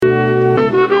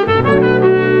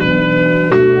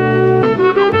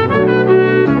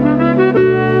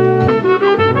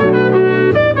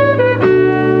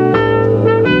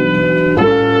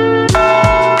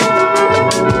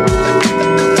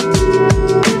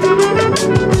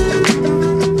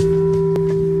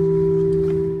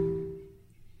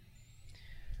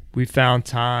we found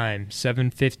time,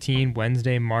 7:15,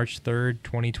 Wednesday, March 3rd,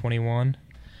 2021.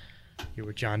 Here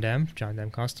with John Dem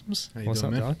Customs. How you What's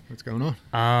doing, up, man? dog? What's going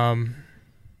on?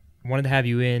 Wanted to have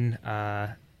you in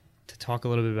to talk a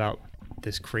little bit about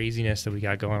this craziness that we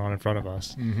got going on in front of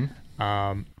us.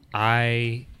 Mm-hmm.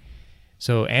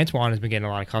 So Antoine has been getting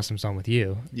a lot of customs done with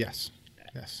you. Yes.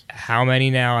 How many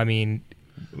now? I mean,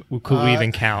 could we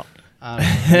even count?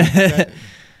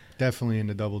 Definitely in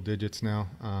the double digits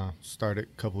now. Started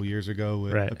a couple years ago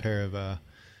with Right. a pair of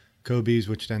Kobe's,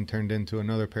 which then turned into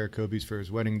another pair of Kobe's for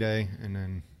his wedding day, and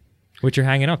then Which you're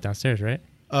hanging up downstairs, right?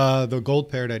 the gold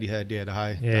pair that he had, the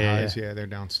highs, Yeah. they're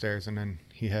downstairs, and then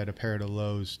he had a pair of the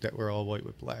lows that were all white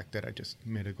with black that I just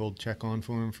made a gold check on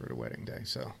for him for the wedding day.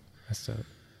 So That's dope.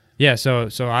 Yeah, so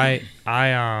I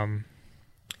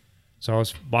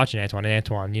was watching Antoine, and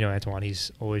Antoine, you know Antoine,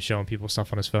 he's always showing people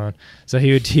stuff on his phone. So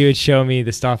he would show me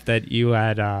the stuff that you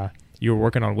had you were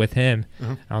working on with him.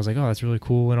 Uh-huh. And I was like, oh, that's really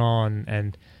cool and on.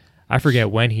 And I forget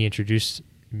when he introduced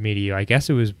me to you. I guess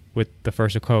it was with the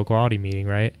first Quality meeting,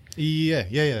 right? yeah,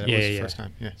 that was the Yeah. first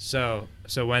time. Yeah. So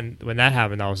when that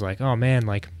happened, I was like, oh man,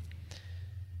 like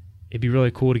it'd be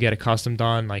really cool to get a custom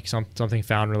done, like something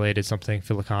found related, something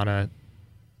Filicana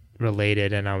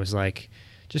related. And I was like,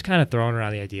 just kind of throwing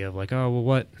around the idea of like, oh, well,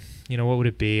 what would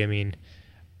it be? I mean,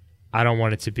 I don't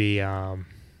want it to be,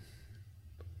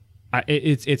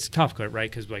 it's tough, right?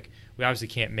 Because like we obviously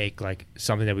can't make like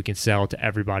something that we can sell to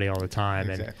everybody all the time.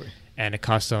 Exactly. And a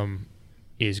custom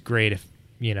is great if,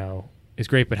 it's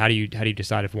great, but how do you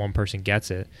decide if one person gets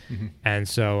it? Mm-hmm. And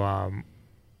so,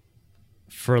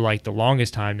 for like the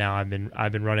longest time now, I've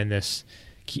been running this.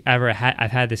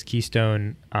 I've had this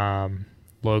Keystone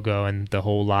logo and the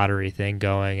whole lottery thing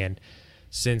going, and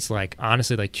since like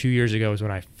honestly like 2 years ago is when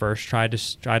I first tried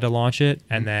to launch it,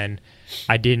 and then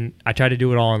I tried to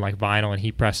do it all in like vinyl and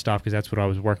heat press stuff because that's what I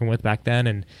was working with back then,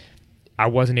 and I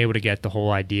wasn't able to get the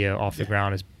whole idea off the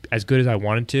ground as good as I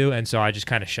wanted to, and so I just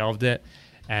kind of shelved it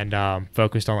and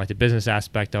focused on like the business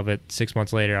aspect of it. 6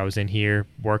 months later, I was in here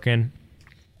working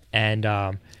and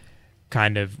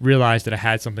kind of realized that I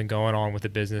had something going on with the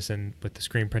business and with the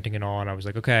screen printing and all, and I was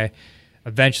like, okay,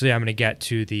 eventually I'm going to get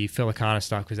to the Filicana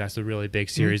stuff because that's the really big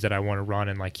series that I want to run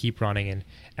and like keep running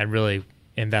and really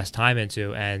invest time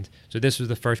into. And so this was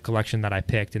the first collection that I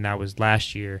picked, and that was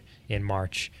last year in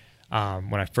March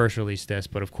when I first released this.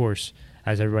 But of course,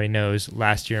 as everybody knows,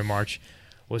 last year in March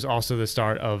was also the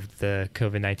start of the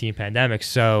COVID-19 pandemic.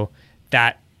 So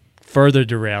that further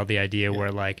derailed the idea where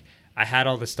like I had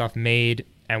all this stuff made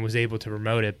and was able to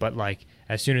promote it, but like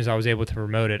as soon as I was able to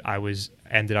promote it, I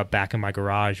ended up back in my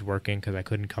garage working because I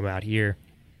couldn't come out here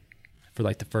for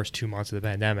like the first 2 months of the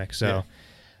pandemic. So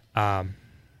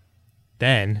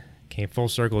then came full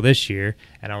circle this year,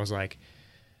 and I was like,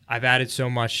 I've added so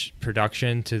much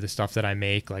production to the stuff that I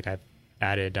make. Like I've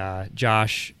added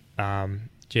Josh,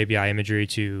 JBI Imagery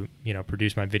to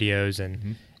produce my videos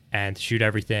and shoot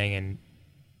everything, and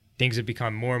things have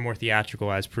become more and more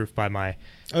theatrical, as proof by my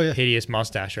hideous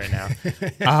mustache right now.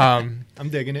 I'm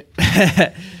digging it.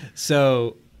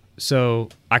 So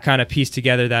I kind of pieced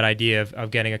together that idea of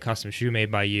getting a custom shoe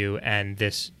made by you and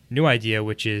this new idea,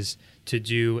 which is to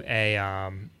do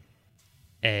a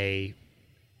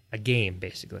game,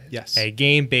 basically. Yes. A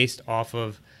game based off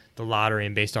of the lottery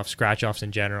and based off scratch offs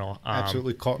in general.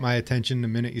 Absolutely caught my attention the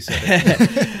minute you said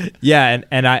it. Yeah,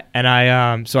 and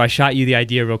I so I shot you the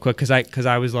idea real quick because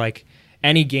I was like,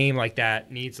 any game like that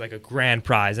needs like a grand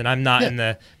prize, and I'm not in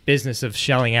the business of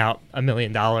shelling out $1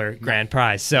 million grand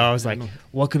prize. So I was like,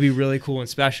 what could be really cool and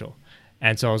special?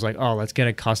 And so I was like, oh, let's get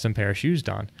a custom pair of shoes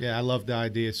done. Yeah, I loved the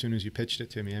idea as soon as you pitched it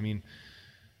to me. I mean,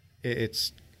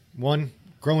 it's one,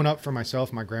 growing up for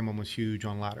myself, my grandma was huge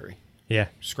on lottery. Yeah.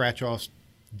 Scratch offs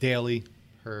daily,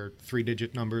 her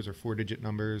 3-digit numbers or 4-digit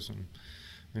numbers. And,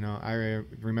 I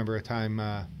remember a time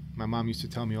my mom used to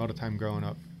tell me all the time growing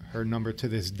up, her number to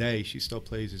this day, she still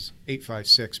plays, is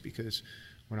 856, because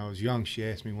when I was young, she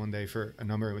asked me one day for a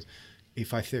number. It was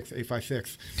 856,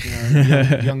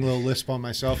 856. Young little lisp on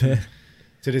myself. And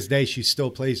to this day, she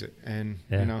still plays it. And,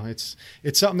 it's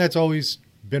something that's always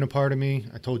been a part of me.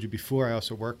 I told you before, I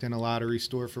also worked in a lottery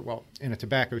store in a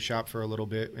tobacco shop for a little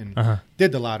bit and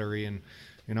did the lottery. And,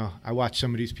 I watched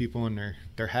some of these people and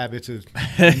their habits of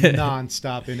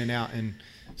nonstop in and out. And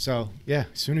so, yeah,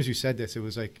 as soon as you said this, it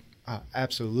was like,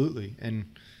 absolutely.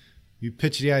 And you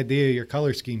pitched the idea of your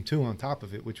color scheme too on top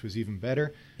of it, which was even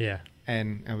better. Yeah.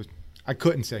 And I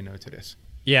couldn't say no to this.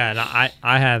 Yeah, and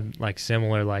I have like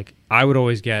similar, like I would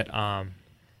always get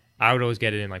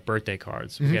it in like birthday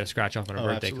cards. We get a scratch off on a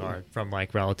birthday card from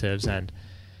like relatives, and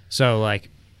so like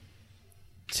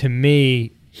to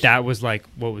me that was like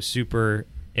what was super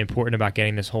important about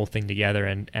getting this whole thing together.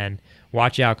 And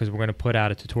watch out, because we're going to put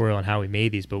out a tutorial on how we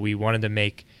made these. But we wanted to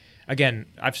make, again,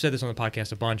 I've said this on the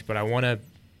podcast a bunch, but I want to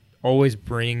always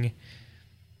bring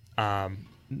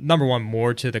number one,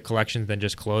 more to the collections than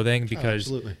just clothing,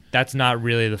 because that's not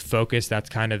really the focus. That's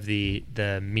kind of the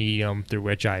medium through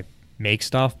which I make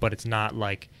stuff, but it's not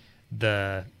like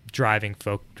the driving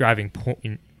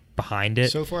point behind it.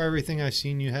 So far, everything I've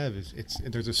seen you have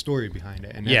there's a story behind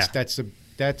it, and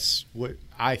that's what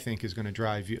I think is going to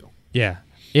drive you. Yeah,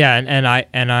 and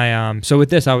I so with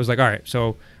this, I was like, all right,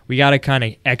 so we got to kind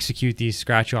of execute these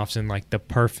scratch offs in like the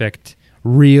perfect,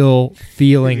 real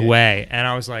feeling way, and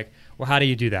I was like, well, how do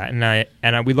you do that?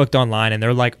 And we looked online, and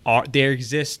they're like, there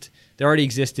already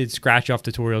existed scratch off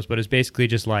tutorials, but it's basically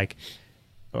just like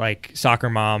soccer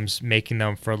moms making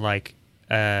them for like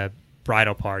a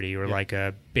bridal party or like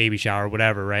a baby shower or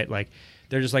whatever, right? Like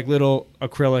they're just like little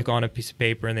acrylic on a piece of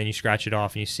paper, and then you scratch it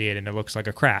off and you see it, and it looks like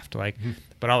a craft. Like,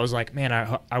 but I was like,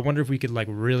 man, I wonder if we could like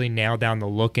really nail down the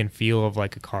look and feel of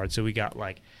like a card. So we got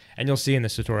like, and you'll see in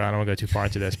this tutorial, I don't want to go too far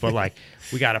into this, but like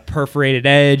we got a perforated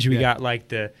edge, we got like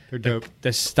the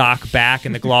stock back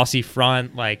and the glossy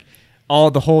front, like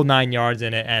all the whole 9 yards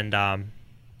in it, and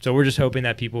so we're just hoping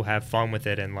that people have fun with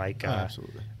it and like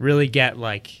really get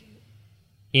like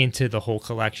into the whole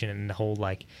collection and the whole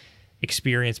like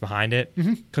experience behind it.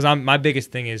 Because my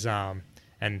biggest thing is,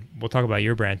 and we'll talk about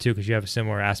your brand too, because you have a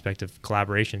similar aspect of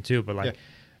collaboration too. But like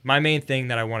my main thing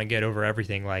that I want to get over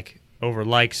everything, like over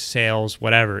likes, sales,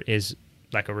 whatever, is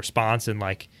like a response and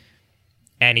like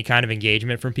any kind of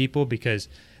engagement from people, because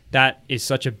that is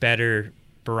such a better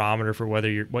barometer for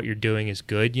whether what you're doing is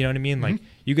good. You know what I mean? Like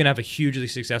you can have a hugely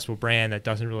successful brand that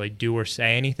doesn't really do or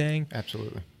say anything.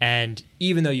 Absolutely. And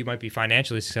even though you might be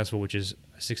financially successful, which is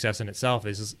a success in itself,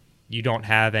 is you don't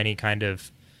have any kind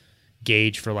of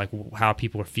gauge for like how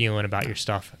people are feeling about your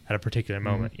stuff at a particular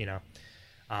moment, you know?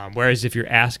 Whereas if you're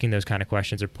asking those kind of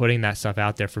questions or putting that stuff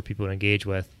out there for people to engage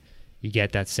with, you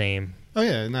get that same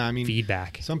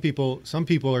feedback. Some people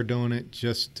are doing it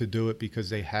just to do it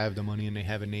because they have the money and they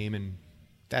have a name, and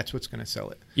that's what's going to sell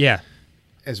it. Yeah.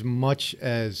 As much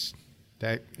as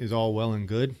that is all well and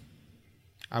good,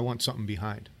 I want something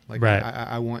behind. Like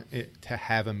I want it to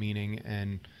have a meaning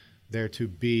and there to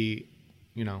be,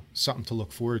 you know, something to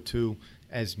look forward to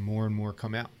as more and more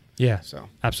come out. Yeah. So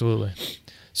absolutely.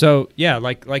 So yeah,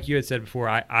 like you had said before,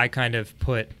 I kind of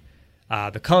put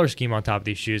the color scheme on top of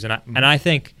these shoes, and I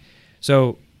think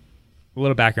so. A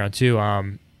little background too.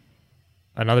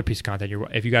 Another piece of content.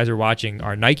 If you guys are watching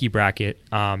our Nike bracket,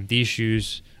 these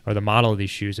shoes, or the model of these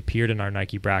shoes, appeared in our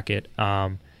Nike bracket.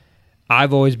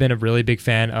 I've always been a really big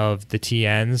fan of the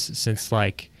TNs since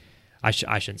like I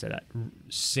shouldn't say that,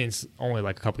 since only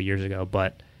like a couple years ago.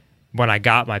 But when I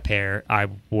got my pair, I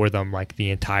wore them like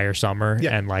the entire summer,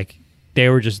 and like they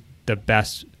were just the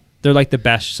best. They're like the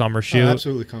best summer shoe.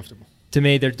 Absolutely comfortable. To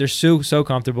me, they're so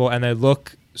comfortable, and they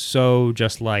look so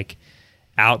just like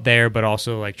out there, but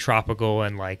also like tropical,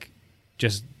 and like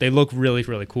just they look really,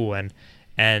 really cool.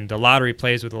 And the lottery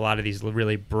plays with a lot of these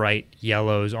really bright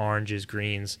yellows, oranges,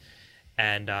 greens,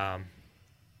 and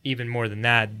even more than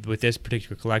that with this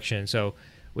particular collection. So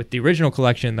with the original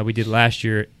collection that we did last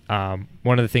year,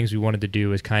 one of the things we wanted to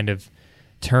do is kind of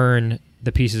turn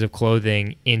the pieces of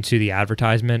clothing into the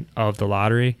advertisement of the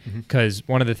lottery, because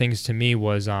one of the things to me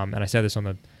was, and I said this on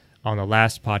the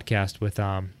last podcast with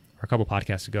or a couple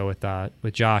podcasts ago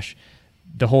with Josh,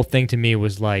 the whole thing to me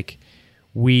was like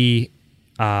we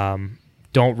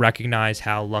don't recognize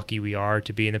how lucky we are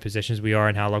to be in the positions we are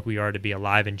and how lucky we are to be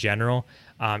alive in general,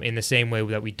 in the same way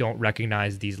that we don't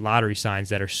recognize these lottery signs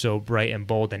that are so bright and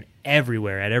bold and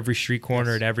everywhere, at every street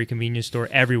corner, at every convenience store,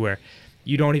 everywhere.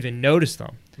 You don't even notice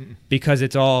them because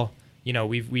it's all, you know,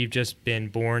 we've just been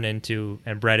born into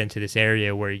and bred into this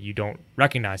area where you don't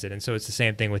recognize it. And so it's the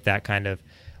same thing with that kind of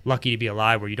lucky to be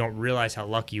alive, where you don't realize how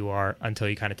lucky you are until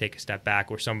you kind of take a step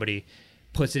back, or somebody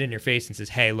puts it in your face and says,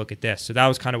 hey, look at this. So that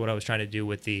was kind of what I was trying to do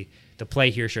with the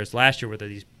Play Here shirts last year, where they're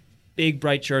these big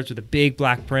bright shirts with a big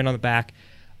black print on the back.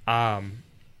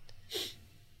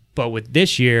 But with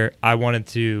this year, I wanted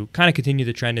to kind of continue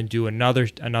the trend and do another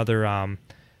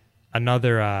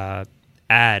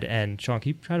ad. And Sean, can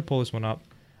you try to pull this one up?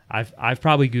 I've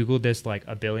probably Googled this like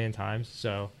a billion times.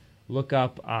 So look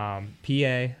up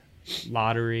PA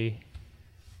lottery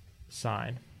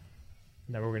sign.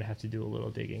 Now we're going to have to do a little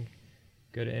digging.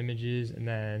 Go to images and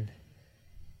then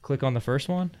click on the first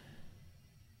one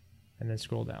and then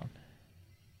scroll down.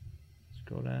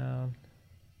 Scroll down.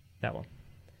 That one.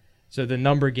 So the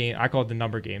number game, I call it the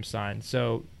number game sign.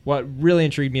 So what really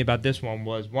intrigued me about this one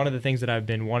was one of the things that I've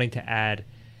been wanting to add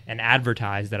and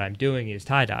advertise that I'm doing is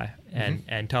tie dye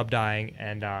and tub dyeing,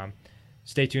 and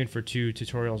stay tuned for 2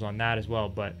 tutorials on that as well.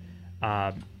 But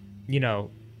you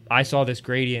know, I saw this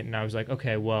gradient and I was like,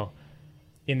 okay, well,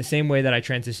 in the same way that I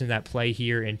transitioned that play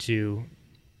here into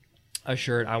a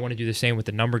shirt, I want to do the same with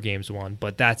the Number Games one,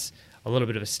 but that's a little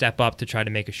bit of a step up to try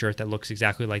to make a shirt that looks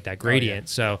exactly like that gradient.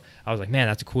 So I was like, man,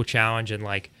 that's a cool challenge, and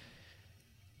like,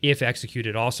 if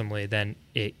executed awesomely, then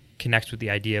it connects with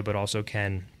the idea, but also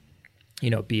can,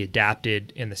 you know, be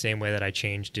adapted in the same way that I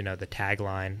changed, you know, the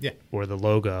tagline or the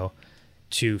logo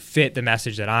to fit the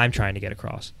message that I'm trying to get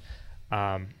across.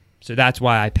 So that's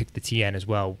why I picked the TN as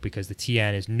well, because the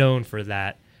TN is known for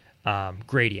that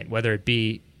gradient, whether it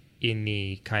be in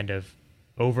the kind of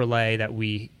overlay that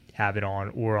we have it on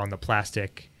or on the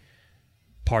plastic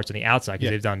parts on the outside, because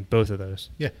they've done both of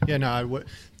those. No,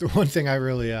 the one thing I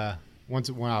really, once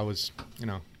when I was, you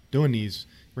know, doing these,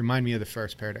 remind me of the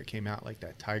first pair that came out, like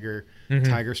that tiger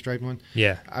stripe one.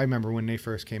 Yeah. I remember when they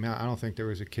first came out, I don't think there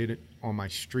was a kid on my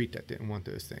street that didn't want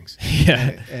those things.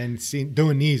 And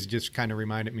doing these just kind of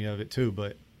reminded me of it too.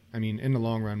 But I mean, in the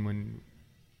long run, when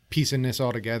piecing this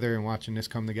all together and watching this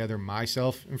come together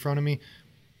myself in front of me,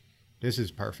 this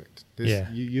is perfect.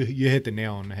 You hit the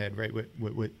nail on the head, right?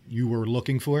 What you were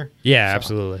looking for. Yeah, so.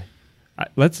 Absolutely.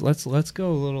 Let's go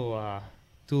a little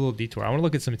do a little detour. I want to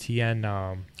look at some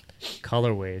TN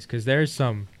colorways, because there's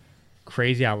some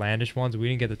crazy outlandish ones. We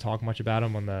didn't get to talk much about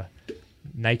them on the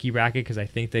Nike bracket because I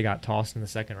think they got tossed in the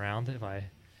second round.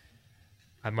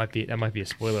 That might be a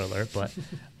spoiler alert, but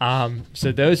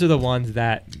so those are the ones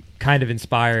that kind of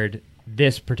inspired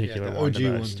this particular the one. OG the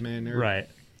most. ones, man. Right.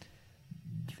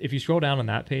 If you scroll down on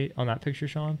that page, on that picture,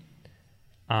 Sean,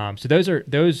 so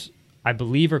those I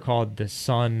believe are called the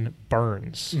Sun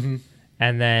Burns,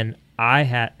 and then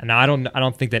I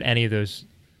don't think that any of those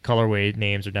colorway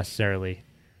names are necessarily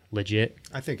legit.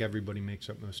 I think everybody makes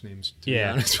up most names, to be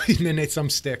honest with you, and then some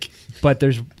stick. But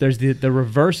there's the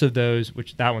reverse of those,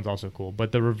 which that one's also cool.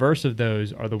 But the reverse of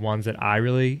those are the ones that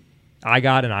I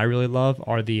got and I really love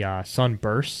are the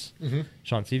Sunbursts.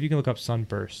 Sean, see if you can look up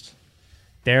Sunburst.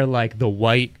 They're like the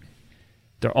white.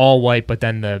 They're all white, but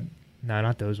then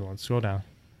not those ones. Scroll down.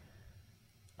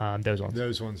 Those ones.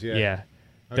 Those ones, yeah. Yeah.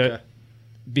 Okay.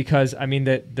 Because I mean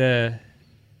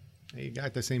you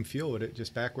got the same feel with it,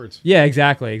 just backwards. Yeah,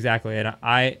 exactly. And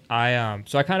I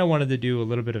so I kind of wanted to do a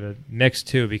little bit of a mix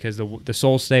too, because the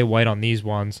soles stay white on these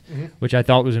ones, which I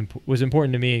thought was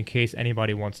important to me in case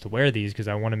anybody wants to wear these, because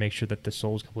I want to make sure that the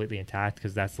sole's completely intact,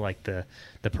 because that's like the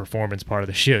performance part of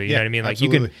the shoe. You know what I mean? Like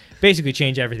absolutely. You can basically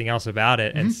change everything else about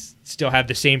it and still have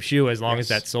the same shoe as long as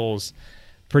that sole's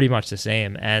pretty much the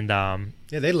same. And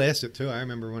they lasted too. I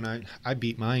remember when I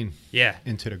beat mine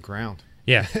into the ground.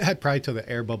 Yeah. Probably till the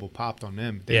air bubble popped on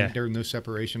them. There was no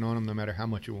separation on them, no matter how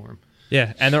much you wore them.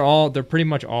 Yeah, and they're pretty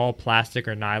much all plastic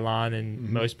or nylon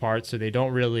in most parts, so they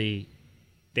don't really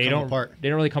come apart. They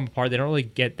don't really come apart. They don't really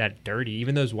get that dirty.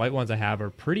 Even those white ones I have are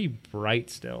pretty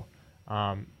bright still.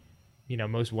 You know,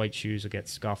 most white shoes will get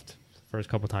scuffed the first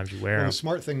couple times you wear them. The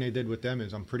smart thing they did with them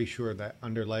is I'm pretty sure that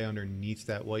underlay underneath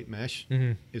that white mesh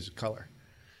is color.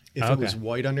 If it was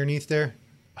white underneath there,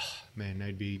 man,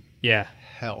 they'd be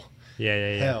hell.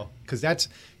 Yeah. Hell, because that's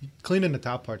cleaning the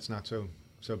top part's not so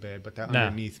bad, but that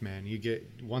underneath, man, you get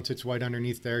once it's white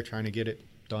underneath there, trying to get it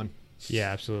done.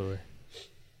 Yeah, absolutely.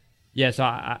 Yeah, so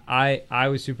I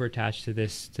was super attached to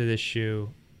this shoe,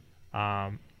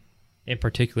 in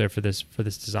particular for this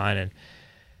design, and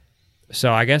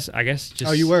so I guess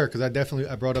just you were, because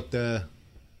I brought up the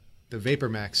Vapor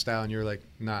Max style, and you're like,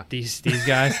 nah, these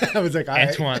guys. I was like,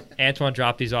 Antoine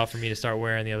dropped these off for me to start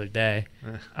wearing the other day.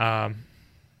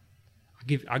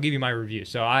 I'll give you my review.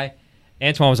 So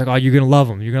Antoine was like, "Oh, you're gonna love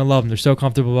them. You're gonna love them. They're so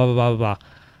comfortable." Blah blah blah blah blah.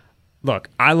 Look,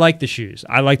 I like the shoes.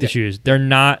 The shoes. They're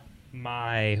not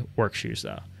my work shoes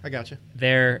though. I got you.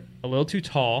 They're a little too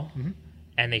tall,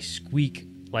 and they squeak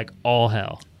like all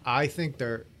hell. I think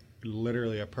they're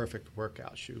literally a perfect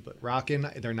workout shoe, but rocking,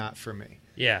 they're not for me.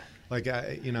 Yeah. Like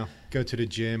go to the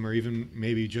gym or even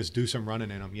maybe just do some running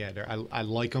in them. Yeah, I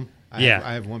like them. I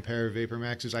have one pair of Vapor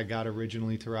Maxes I got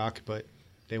originally to rock, but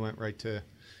they went right to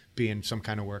being some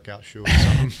kind of workout shoe or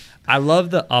something. I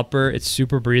love the upper. It's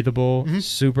super breathable,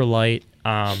 super light,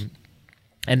 and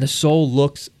the sole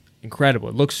looks incredible.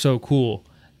 It looks so cool,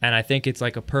 and I think it's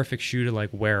like a perfect shoe to like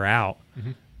wear out.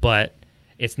 But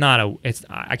it's not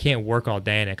I can't work all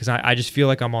day in it because I just feel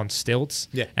like I'm on stilts.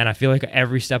 Yeah. And I feel like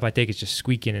every step I take is just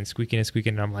squeaking and squeaking and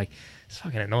squeaking, and I'm like, it's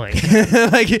fucking annoying.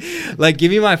 like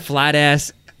give me my flat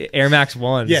ass Air Max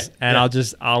 1s, and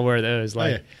I'll wear those.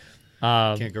 Like.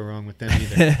 Can't go wrong with them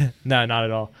either. No, not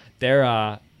at all. They're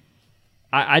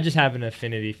I just have an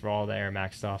affinity for all the Air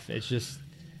Max stuff. It's just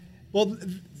Well,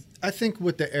 I think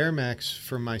with the Air Max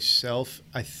for myself,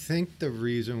 I think the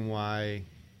reason why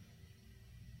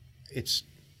it's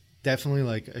definitely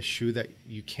like a shoe that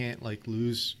you can't like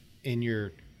lose in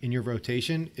your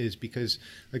rotation is because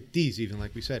like these, even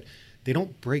like we said, they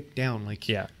don't break down like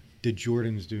the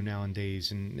Jordans do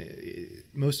nowadays, and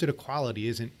most of the quality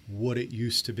isn't what it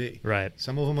used to be. Right.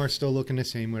 Some of them are still looking the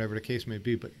same, whatever the case may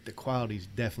be, but the quality's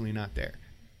definitely not there.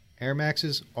 Air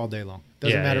Maxes all day long.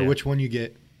 Doesn't matter which one you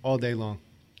get, all day long.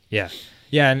 Yeah.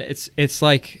 Yeah, and it's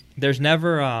like there's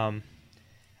never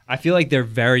I feel like they're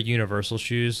very universal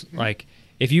shoes. Mm-hmm. Like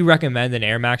if you recommend an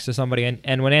Air Max to somebody,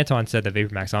 and when Anton said the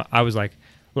Vapor Max, I was like,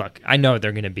 look, I know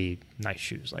they're going to be nice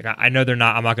shoes. Like I know they're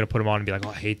not. I'm not going to put them on and be like, oh,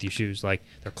 I hate these shoes. Like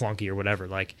they're clunky or whatever.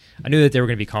 Like I knew that they were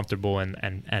going to be comfortable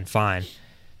and fine.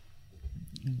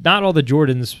 Not all the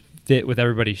Jordans fit with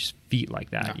everybody's feet like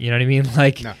that. No. You know what I mean?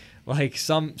 Like like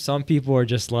some people are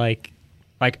just like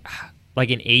an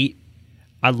 8.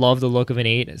 I love the look of an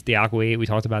 8. It's the Aqua 8. We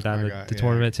talked about that in the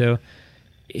tournament too.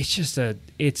 It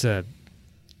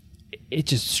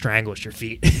just strangles your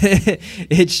feet.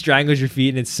 It strangles your feet,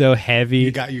 and it's so heavy.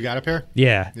 You got a pair?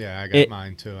 Yeah. Yeah, I got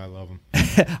mine too. I love them.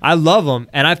 I love them,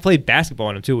 and I've played basketball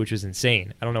in them too, which was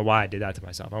insane. I don't know why I did that to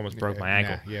myself. I almost broke my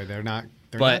ankle. Yeah, they're not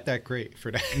that great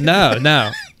for that.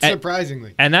 No.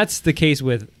 Surprisingly. And that's the case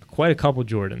with quite a couple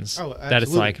Jordans. Oh, absolutely. That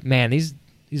it's like, man, these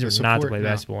are not to play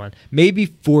basketball in. Maybe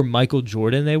for Michael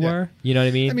Jordan they were. You know what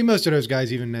I mean? I mean, most of those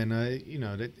guys, even then,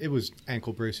 it was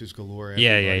ankle braces galore.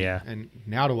 Yeah. And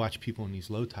now to watch people in these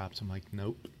low tops, I'm like,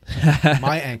 nope.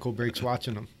 My ankle breaks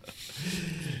watching them.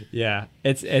 Yeah,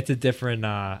 it's a different.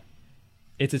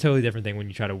 It's a totally different thing when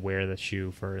you try to wear the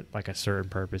shoe for like a certain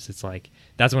purpose. It's like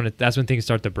that's when things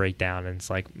start to break down, and it's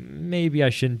like maybe I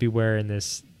shouldn't be wearing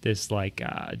this like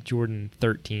Jordan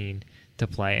 13 to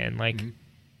play in. Like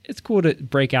it's cool to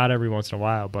break out every once in a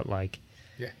while, but like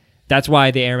that's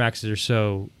why the Air Maxes are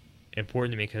so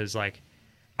important to me, because like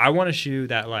I want a shoe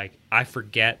that like I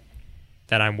forget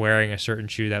that I'm wearing a certain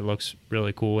shoe that looks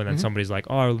really cool, and then somebody's like,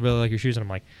 oh, I really like your shoes, and I'm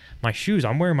like, my shoes,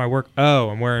 I'm wearing my work. Oh,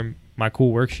 I'm wearing my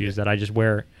cool work shoes that I just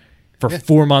wear for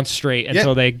 4 months straight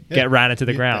until they get ran into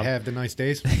the ground. They have the nice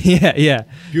days. Yeah.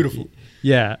 Beautiful.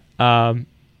 Yeah.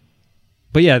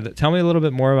 But yeah, tell me a little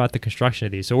bit more about the construction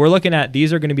of these. So we're looking at,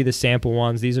 these are going to be the sample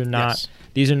ones. These are not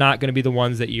going to be the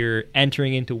ones that you're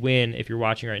entering in to win if you're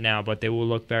watching right now, but they will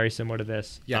look very similar to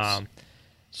this. Yes.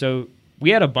 So we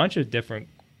had a bunch of different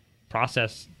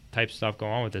process type stuff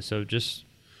going on with this. So just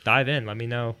dive in. Let me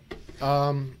know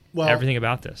everything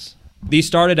about this. These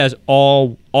started as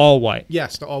all white.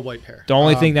 Yes, the all white pair. The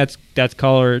only thing that's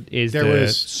colored is the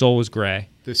sole is gray.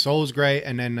 The sole is gray,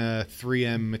 and then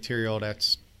 3M material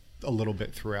that's a little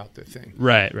bit throughout the thing.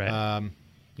 Right. Other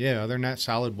than that,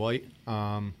 solid white.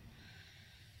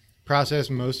 Process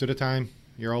most of the time,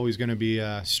 you're always going to be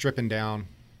stripping down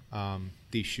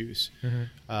these shoes.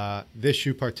 This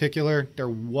shoe particular, there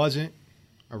wasn't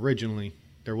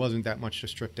that much to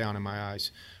strip down in my eyes.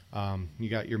 You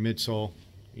got your midsole,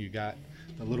 you got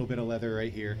a little bit of leather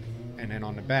right here, and then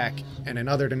on the back. And then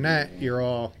other than that, you're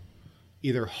all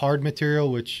either hard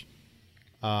material, which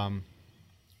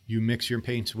you mix your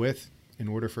paints with in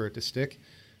order for it to stick,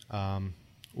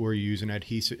 or you use an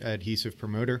adhesive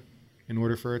promoter in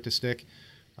order for it to stick.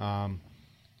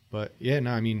 But yeah,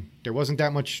 no, I mean, there wasn't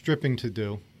that much stripping to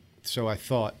do, so I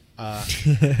thought.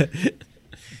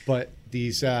 But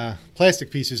these plastic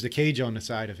pieces, the cage on the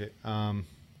side of it,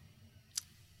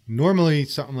 normally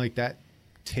something like that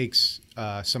takes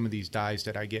some of these dyes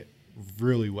that I get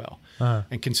really well.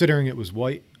 And considering it was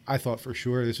white, I thought for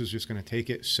sure this was just going to take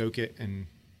it, soak it, and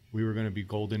we were going to be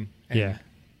golden.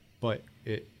 But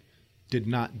it did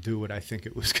not do what I think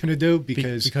it was going to do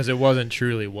because it wasn't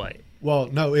truly white. Well,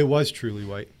 no, it was truly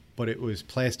white, but it was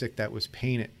plastic that was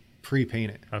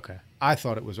pre-painted. Okay. I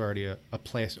thought it was already a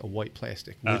white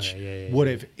plastic, which would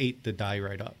have ate the dye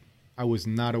right up. I was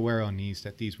not aware on these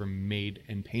that these were made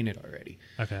and painted already.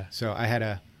 Okay. So I had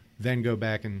to then go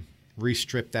back and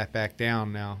re-strip that back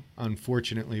down. Now,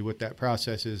 unfortunately, with that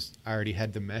process is I already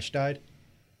had the mesh dyed.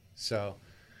 So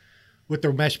with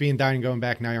the mesh being dyed and going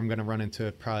back, now I'm going to run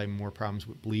into probably more problems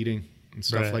with bleeding and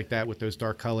stuff like that with those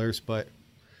dark colors. But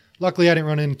luckily, I didn't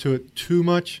run into it too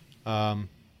much.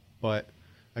 But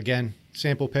again,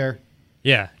 sample pair.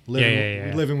 Yeah. We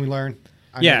live and we learn.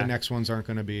 I know the next ones aren't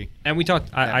going to be. And we talked.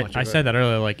 I said that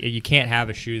earlier. Like, you can't have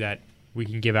a shoe that we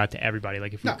can give out to everybody.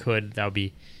 Like, if we could, that would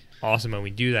be awesome when we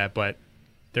do that. But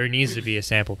there needs to be a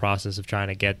sample process of trying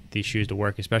to get these shoes to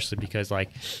work, especially because, like,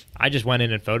 I just went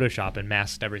in Photoshop and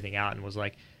masked everything out and was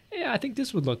like, yeah, I think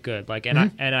this would look good. Like, and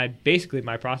I basically,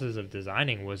 my process of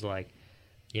designing was like,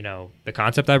 you know, the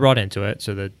concept I brought into it,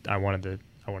 so that I wanted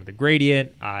the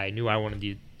gradient. I knew I wanted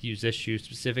to use this shoe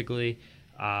specifically.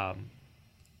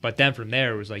 But then from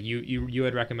there, it was like you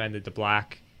had recommended the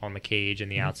black on the cage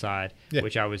and the outside,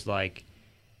 which I was like,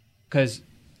 because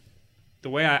the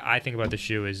way I think about the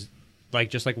shoe is like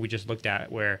just like we just looked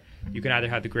at, where you can either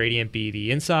have the gradient be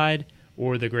the inside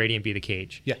or the gradient be the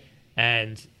cage. Yeah.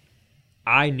 And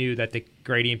I knew that the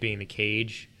gradient being the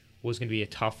cage was going to be a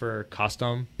tougher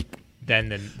custom than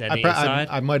the inside.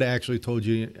 I might have actually told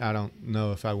you, I don't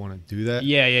know if I want to do that.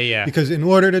 Yeah. Because in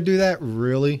order to do that,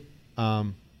 really,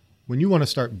 when you want to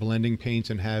start blending paints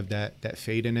and have that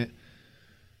fade in it,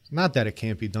 not that it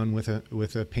can't be done with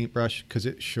a paintbrush, because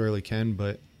it surely can,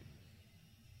 but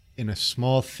in a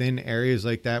small, thin areas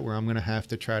like that where I'm going to have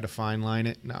to try to fine line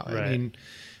it, no. Right. I mean,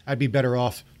 I'd be better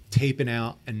off taping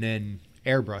out and then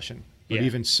airbrushing. But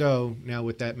even so, now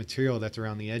with that material that's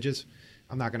around the edges,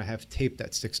 I'm not going to have tape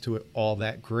that sticks to it all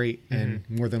that great, and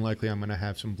more than likely I'm going to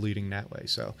have some bleeding that way.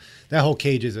 So that whole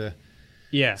cage is a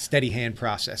steady hand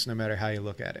process, no matter how you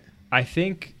look at it. I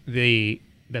think the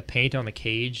paint on the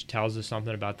cage tells us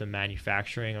something about the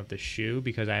manufacturing of the shoe,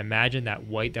 because I imagine that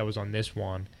white that was on this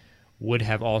one would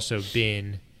have also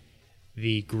been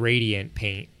the gradient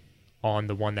paint on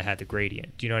the one that had the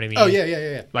gradient. Do you know what I mean? Oh,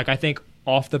 yeah. Like, I think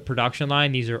off the production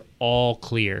line, these are all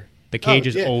clear. The cage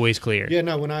is always clear. Yeah,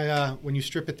 no, when you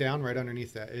strip it down right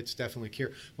underneath that, it's definitely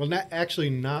clear. Well, not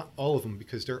all of them,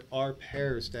 because there are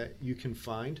pairs that you can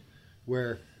find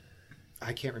where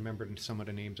I can't remember some of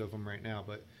the names of them right now,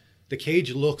 but the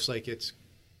cage looks like it's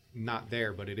not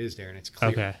there, but it is there, and it's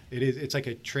clear. Okay. It's like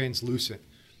a translucent.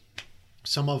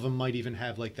 Some of them might even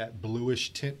have like that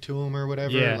bluish tint to them or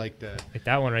whatever. Yeah. Like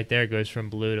that one right there goes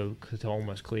from blue to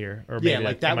almost clear, or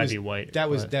maybe that might be white. That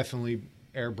was definitely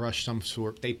airbrushed some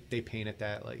sort. They painted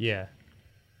that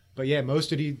But yeah,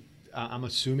 most of I'm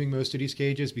assuming most of these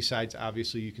cages, besides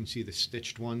obviously you can see the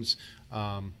stitched ones,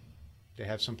 they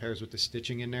have some pairs with the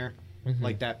stitching in there,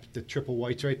 like that. The triple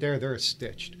whites right there, they're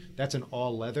stitched. That's an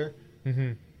all leather,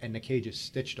 and the cage is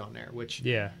stitched on there. Which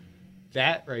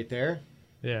that right there,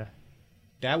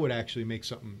 that would actually make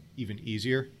something even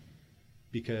easier,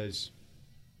 because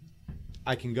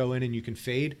I can go in and you can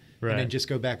fade, and then just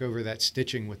go back over that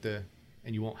stitching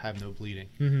and you won't have no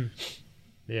bleeding.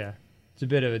 Yeah, it's a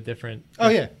bit of a different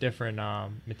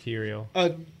material.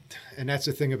 And that's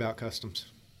the thing about customs,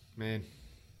 man.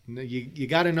 You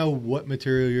got to know what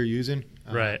material you're using,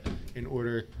 in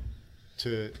order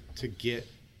to get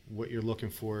what you're looking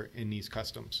for in these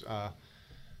customs.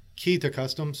 Key to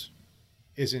customs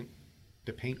isn't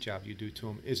the paint job you do to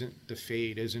them, isn't the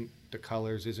fade, isn't the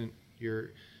colors, isn't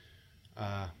your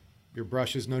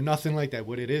brushes, nothing like that.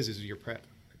 What it is your prep.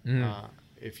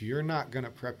 If you're not going to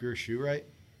prep your shoe right,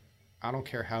 I don't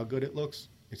care how good it looks,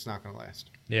 it's not going to last.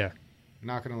 Yeah.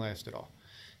 Not going to last at all.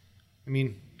 I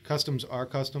mean, customs are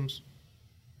customs.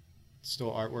 It's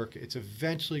still artwork. It's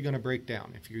eventually going to break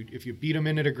down. If you beat them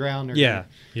into the ground, they're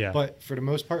gonna, But for the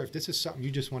most part, if this is something you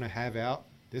just want to have out,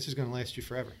 this is going to last you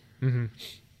forever.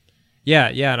 Yeah,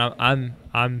 and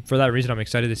I'm for that reason I'm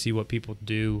excited to see what people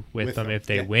do with them if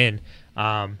they win.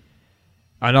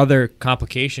 Another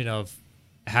complication of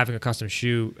having a custom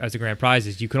shoe as a grand prize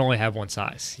is you can only have one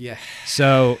size. Yeah.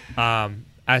 So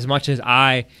as much as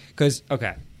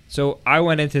so I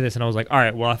went into this and I was like, all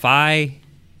right, well, if I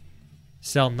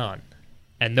sell none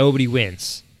and nobody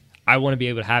wins, I want to be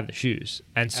able to have the shoes.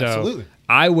 And so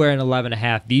I wear an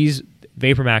 11.5. These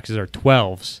Vapor Maxes are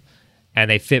 12s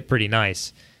and they fit pretty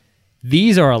nice.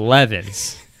 These are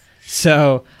 11s,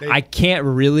 so I can't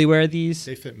really wear these.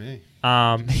 They fit me.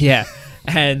 Yeah,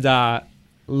 and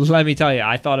let me tell you,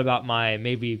 I thought about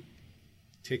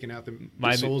taking out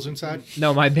the soles inside.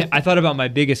 No, I thought about my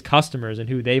biggest customers and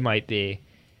who they might be,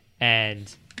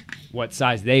 and what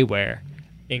size they wear,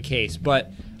 in case.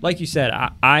 But like you said,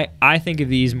 I think of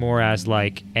these more as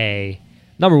like a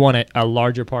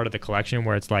larger part of the collection,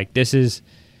 where it's like this is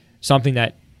something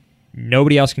that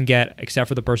nobody else can get except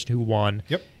for the person who won.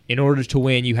 Yep. In order to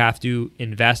win, you have to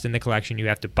invest in the collection. You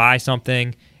have to buy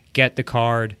something, get the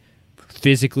card,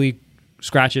 physically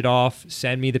scratch it off,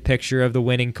 send me the picture of the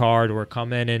winning card, or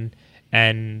come in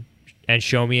and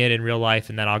show me it in real life,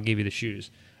 and then I'll give you the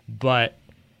shoes. But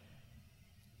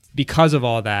because of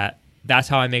all that, that's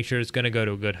how I make sure it's going to go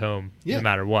to a good home, no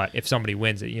matter what. If somebody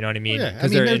wins it, you know what I mean?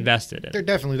 Because they're invested in it.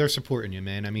 They're supporting you,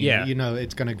 man. I mean,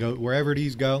 it's going to go wherever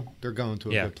these go. They're going to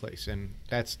a good place, and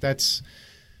that's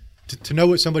to know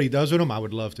what somebody does with them. I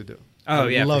would love to do. Oh,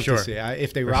 I'd love to see.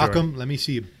 If they rock them, let me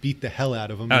see you beat the hell out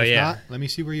of them. If not, let me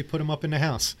see where you put them up in the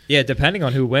house. Yeah, depending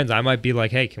on who wins, I might be like,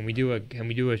 hey, can we do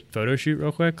a photo shoot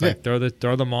real quick? Like throw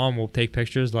them on, we'll take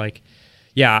pictures. Like,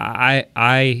 yeah,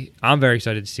 I'm very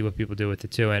excited to see what people do with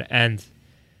it too, and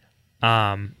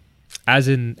as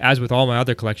with all my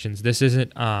other collections, this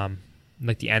isn't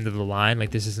like the end of the line.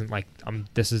 Like this isn't like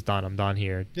this is done. I'm done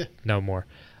here. Yeah. No more.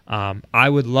 I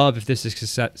would love if this is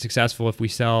successful if we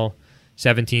sell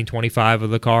 17, 25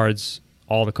 of the cards,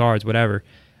 all the cards, whatever.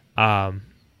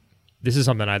 This is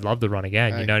something I'd love to run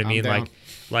again. You know what I mean? Down.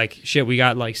 Like shit, we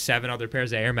got like 7 other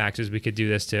pairs of Air Maxes we could do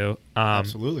this to.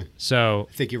 Absolutely. So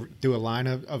I think you do a line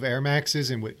of Air Maxes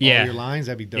and with Yeah. all your lines,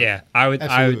 that'd be dope. yeah, I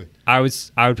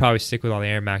would probably stick with all the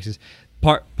Air Maxes.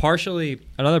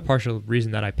 Another partial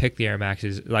reason that I picked the Air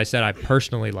Maxes is I said I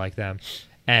personally like them,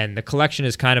 and the collection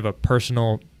is kind of a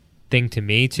personal thing to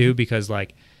me too, because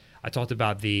like I talked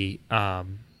about the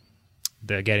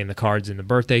getting the cards in the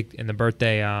birthday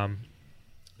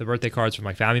cards from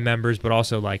like family members, but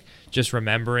also like just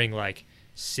remembering like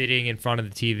sitting in front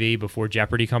of the TV before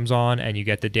Jeopardy comes on and you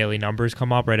get the daily numbers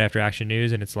come up right after Action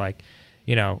News, and it's like,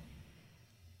 you know,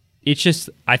 it's just,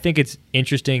 I think it's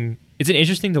interesting. It's an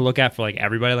interesting to look at for like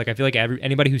everybody. Like I feel like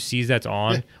anybody who sees that's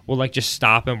on will like just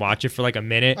stop and watch it for like a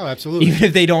minute. Oh, absolutely. Even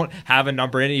if they don't have a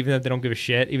number in it, even if they don't give a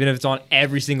shit, even if it's on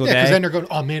every single day. Because then they're going,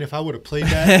 oh man, if I would have played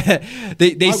that.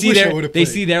 they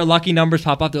see their lucky numbers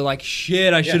pop up. They're like,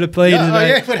 shit, I should have played it. Tonight.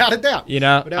 Yeah, without a doubt. You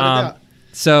know, without a doubt.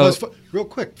 So real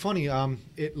quick, funny.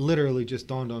 It literally just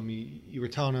dawned on me. You were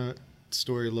telling a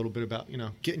story a little bit about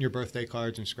getting your birthday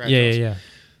cards and scratch offs. Yeah.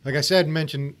 Like I said,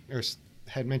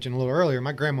 had mentioned a little earlier,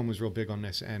 my grandma was real big on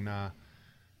this, and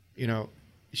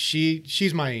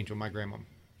she's my angel, my grandma.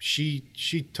 She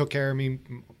took care of me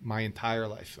my entire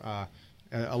life,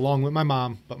 along with my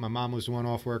mom. But my mom was the one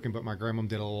off working, but my grandma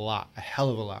did a hell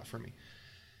of a lot for me.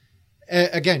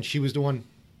 Again, she was the one.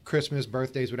 Christmas,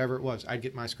 birthdays, whatever it was, I'd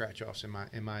get my scratch offs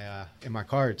in my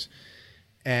cards,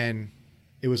 and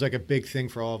it was like a big thing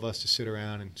for all of us to sit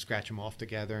around and scratch them off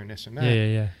together and this and that.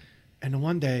 Yeah. And then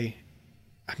one day,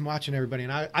 I'm watching everybody,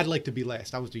 and I'd like to be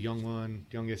last. I was the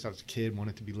youngest. I was a kid,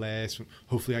 wanted to be last.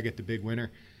 Hopefully, I get the big winner.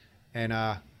 And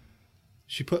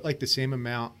she put like the same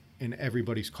amount in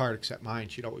everybody's card except mine.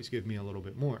 She'd always give me a little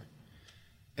bit more,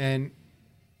 and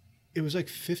it was like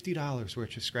 $50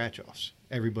 worth of scratch offs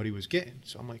everybody was getting.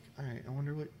 So I'm like, all right, I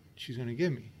wonder what she's going to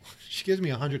give me. She gives me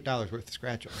 $100 worth of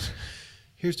scratch offs.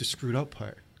 Here's the screwed up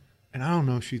part. And I don't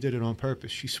know if she did it on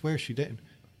purpose. She swears she didn't.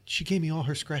 She gave me all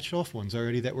her scratched off ones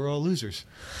already that were all losers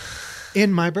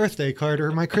in my birthday card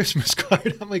or my Christmas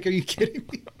card. I'm like, are you kidding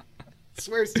me? I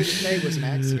swear to this day it was an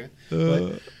accident.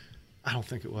 But I don't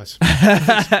think it was.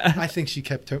 I think she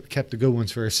kept the good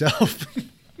ones for herself.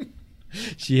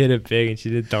 She hit it big and she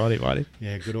didn't tell anybody.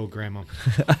 Yeah, good old grandma.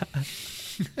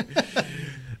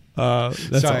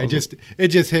 That's Sorry, awesome. it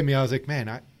just hit me. I was like,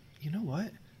 man, you know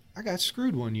what? I got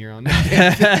screwed one year on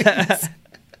that.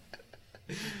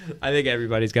 I think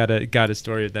everybody's got a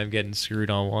story of them getting screwed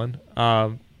on one.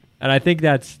 And I think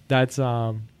that's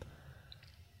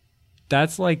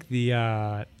like the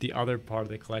other part of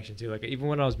the collection too. Like even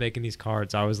when I was making these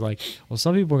cards, I was like, well,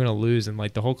 some people are gonna lose, and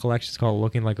like the whole collection's called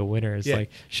looking like a winner. It's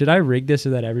like, should I rig this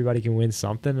so that everybody can win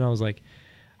something? And I was like,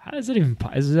 how is it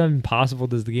even possible?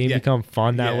 Does the game become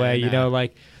fun that way? You know,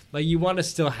 like you want to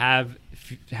still have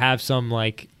some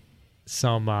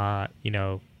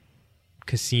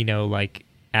casino like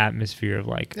atmosphere of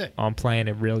like I'm playing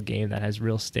a real game that has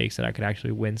real stakes that I could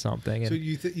actually win something. So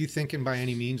you thinking by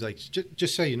any means, like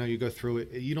just so you go through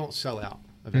it, you don't sell out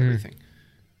of everything,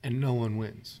 and no one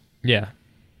wins. Yeah.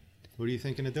 What are you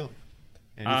thinking of doing?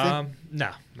 Anything?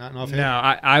 No, not enough. No,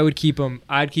 I would keep them.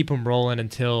 I'd keep them rolling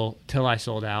until I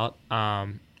sold out.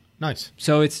 Nice.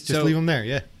 So it's just leave them there.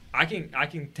 Yeah. I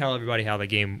can tell everybody how the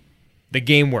game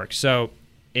works. So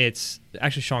it's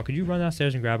actually, Sean, could you run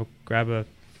downstairs and grab a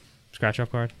scratch off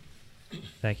card?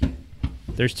 Thank you.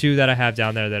 There's 2 that I have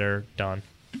down there that are done,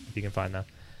 if you can find them.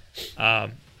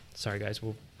 Sorry guys,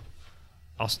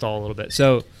 I'll stall a little bit.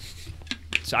 So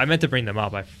I meant to bring them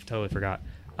up. I totally forgot.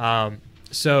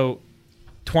 So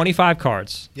 25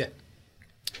 cards. Yeah.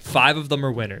 5 of them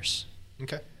are winners.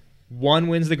 Okay. 1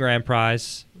 wins the grand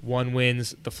prize. 1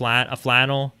 wins a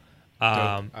flannel.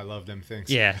 I love them things.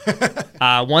 Yeah.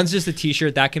 One's just a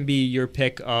T-shirt. That can be your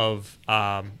pick of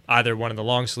either one of the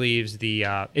long sleeves,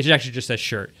 it's actually just a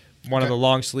shirt. One of the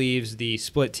long sleeves, the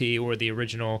split tee, or the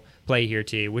original Play Here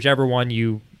tee. Whichever one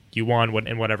you want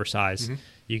in whatever size,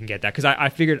 you can get that. Because I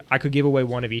figured I could give away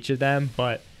one of each of them,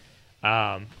 but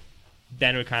then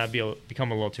it would kind of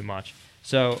become a little too much.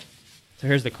 So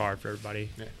here's the card for everybody.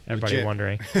 Yeah, everybody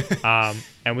wondering.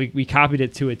 And we copied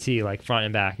it to a T, like front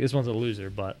and back. This one's a loser,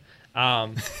 but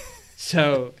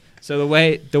so the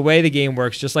way the game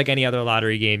works, just like any other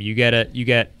lottery game, you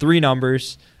get 3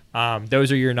 numbers.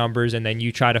 Those are your numbers, and then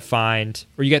you try to find,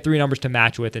 or you get 3 numbers to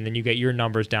match with, and then you get your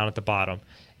numbers down at the bottom,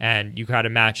 and you try to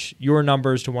match your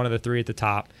numbers to one of the 3 at the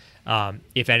top.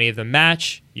 If any of them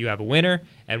match, you have a winner,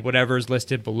 and whatever is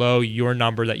listed below your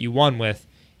number that you won with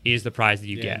is the prize that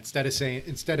you get.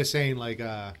 Instead of saying like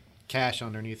cash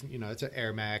underneath, it's an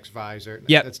Air Max visor.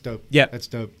 Yep. That's dope. Yep. That's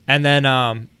dope. And then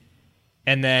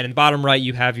in the bottom right,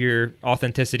 you have your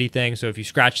authenticity thing. So if you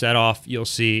scratch that off, you'll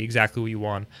see exactly what you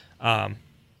won.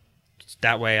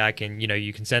 That way I can,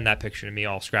 you can send that picture to me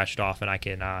all scratched off, and I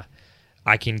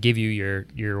can give you your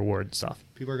reward and stuff.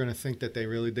 People are going to think that they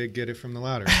really did get it from the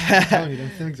lottery. I'm telling you, them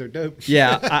things are dope.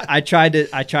 Yeah, I tried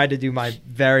to do my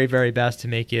very, very best to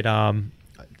make it a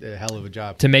hell of a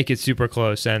job to make it super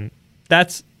close, and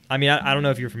that's. I mean, I don't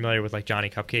know if you're familiar with like Johnny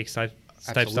Cupcakes type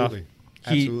stuff.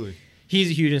 Absolutely. He's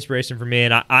a huge inspiration for me,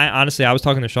 and I honestly, I was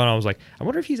talking to Sean. I was like, I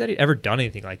wonder if he's ever done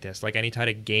anything like this, like any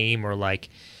type of game or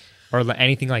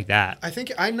anything like that.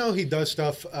 I know he does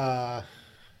stuff.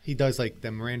 He does like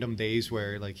them random days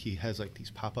where like he has like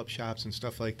these pop-up shops and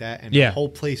stuff like that, and the whole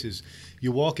place is,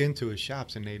 you walk into his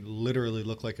shops and they literally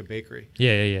look like a bakery.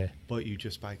 Yeah. But you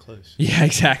just buy clothes. Yeah,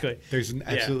 exactly. There's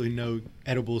absolutely no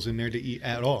edibles in there to eat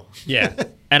at all. Yeah,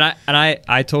 and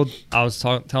I was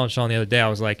telling Sean the other day, I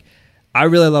was like, I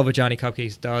really love what Johnny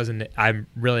Cupcakes does, and I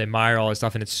really admire all his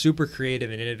stuff, and it's super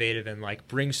creative and innovative, and like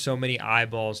brings so many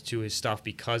eyeballs to his stuff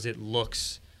because it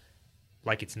looks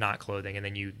like it's not clothing, and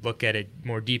then you look at it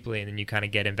more deeply, and then you kind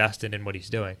of get invested in what he's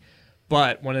doing.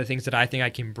 But one of the things that I think I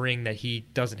can bring that he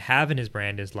doesn't have in his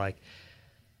brand is like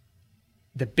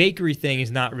the bakery thing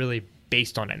is not really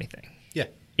based on anything. Yeah.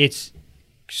 It's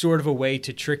sort of a way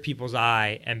to trick people's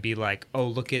eye and be like, oh,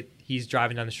 look at, he's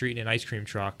driving down the street in an ice cream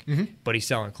truck, but he's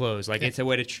selling clothes. Like it's a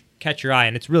way to catch your eye,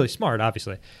 and it's really smart,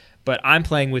 obviously. But I'm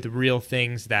playing with real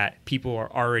things that people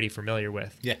are already familiar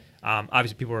with. Yeah.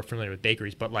 Obviously, people are familiar with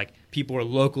bakeries, but like people are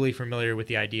locally familiar with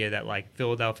the idea that like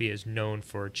Philadelphia is known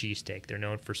for cheesesteak. They're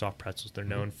known for soft pretzels. They're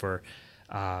known for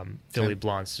Philly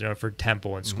blunts. They're known for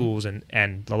Temple and schools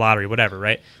and the lottery, whatever.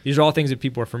 Right? These are all things that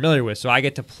people are familiar with. So I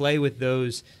get to play with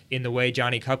those in the way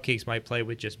Johnny Cupcakes might play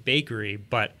with just bakery,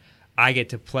 but I get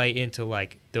to play into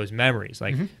like those memories.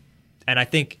 Like, and I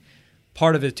think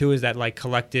part of it too is that like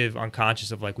collective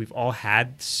unconscious of like we've all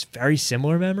had very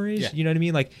similar memories. You know what I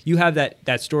mean? Like you have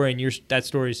that story, and that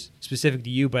story's specific to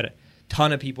you, but a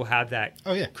ton of people have that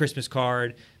Christmas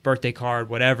card, birthday card,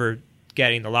 whatever,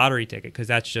 getting the lottery ticket, because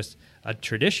that's just a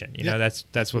tradition. You know,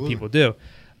 that's what people do.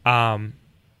 And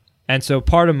so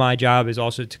part of my job is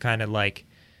also to kind of like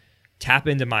tap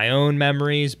into my own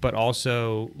memories, but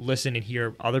also listen and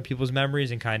hear other people's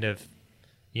memories and kind of,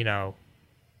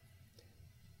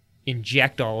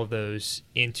 inject all of those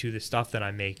into the stuff that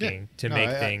I'm making to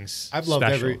make things I've loved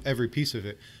special. every piece of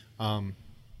it.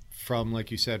 From,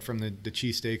 like you said, from the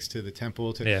cheesesteaks to the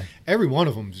Temple to every one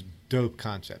of them's dope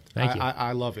concept. Thank you.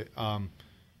 I love it.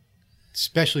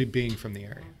 Especially being from the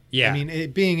area. Yeah. I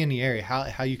mean, being in the area,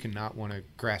 how you can not want to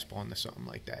grasp onto something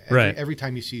like that. Every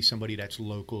time you see somebody that's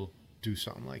local do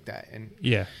something like that, and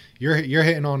you're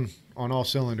hitting on all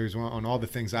cylinders on all the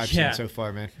things I've seen so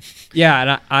far, man. Yeah,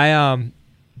 and I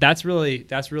that's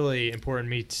really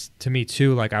important to me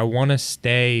too. Like I want to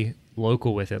stay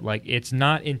local with it. Like it's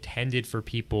not intended for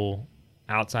people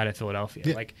outside of Philadelphia.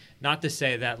 Yeah. Like not to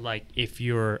say that like if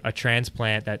you're a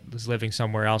transplant that is living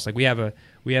somewhere else, like we have a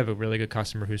really good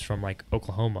customer who's from like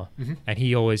Oklahoma, and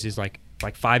he always is like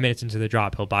 5 minutes into the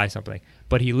drop he'll buy something.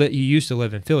 But he used to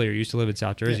live in Philly or used to live in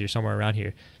South Jersey or somewhere around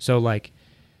here. So like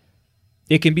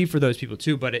it can be for those people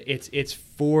too, but it's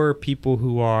for people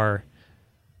who are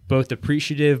both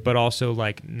appreciative but also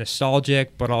like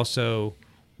nostalgic, but also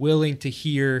willing to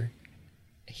hear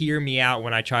me out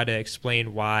when I try to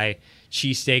explain why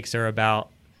cheesesteaks are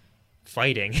about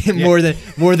fighting more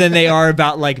than they are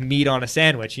about like meat on a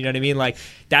sandwich. You know what I mean? Like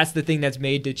that's the thing that's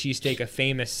made the cheesesteak a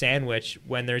famous sandwich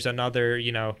when there's another,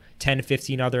 10 to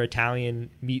 15 other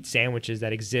Italian meat sandwiches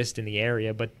that exist in the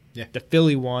area. But the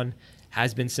Philly one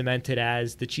has been cemented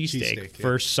as the cheesesteak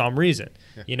for some reason,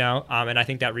 and I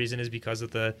think that reason is because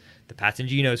of the Pats and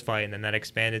Geno's fight, and then that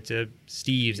expanded to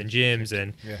Steve's and Jim's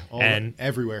and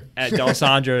everywhere at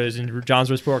D'Alessandro's and John's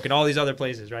Roast Pork and all these other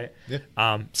places, right?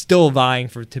 Still vying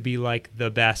to be like the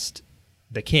best,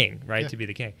 the king, right? To be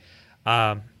the king.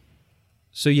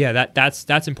 So yeah,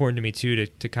 that's important to me too,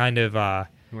 to kind of.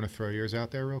 You want to throw yours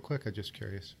out there real quick? I'm just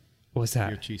curious. What's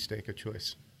that? Your cheesesteak of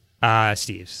choice.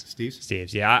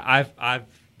 Steve's. Yeah, I've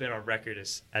been on record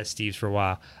as Steve's for a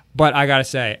while, but I gotta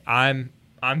say I'm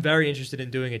very interested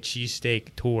in doing a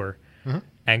cheesesteak tour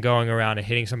and going around and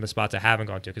hitting some of the spots I haven't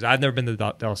gone to, because I've never been to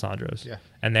D'Alessandro's,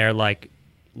 and they're like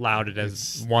lauded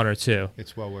as one or two.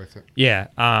 It's well worth it. Yeah.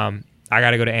 I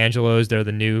got to go to Angelo's. They're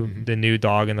the new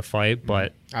dog in the fight,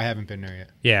 but I haven't been there yet.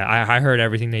 yeah, I heard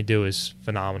everything they do is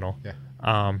phenomenal.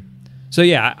 Yeah. So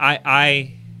yeah,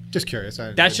 I Just curious.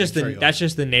 that's just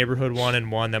the neighborhood one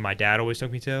and one that my dad always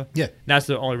took me to. Yeah. That's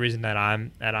the only reason that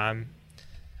I'm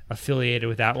affiliated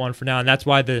with that one for now, and that's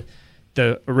why the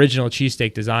original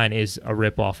cheesesteak design is a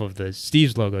rip off of the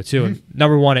Steve's logo too. And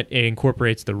number one, it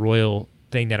incorporates the royal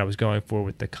thing that I was going for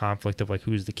with the conflict of like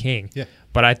who's the king. Yeah.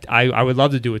 But I would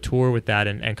love to do a tour with that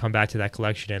and come back to that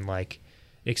collection and like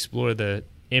explore the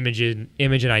image and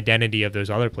identity of those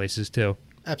other places too.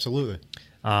 Absolutely.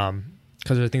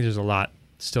 Because I think there's a lot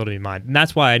still to be mined, and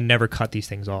that's why I never cut these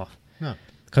things off. No.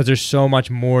 Because there's so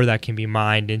much more that can be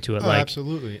mined into it. Oh, like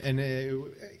absolutely. And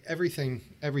everything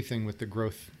with the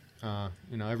growth,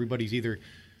 everybody's either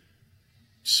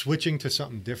switching to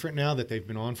something different now that they've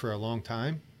been on for a long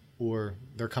time, or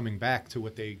they're coming back to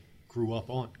what they grew up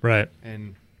on. Right.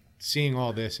 And seeing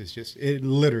all this it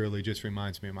literally just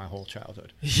reminds me of my whole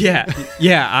childhood. Yeah.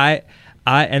 Yeah.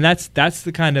 And that's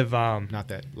the kind of not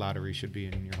that lottery should be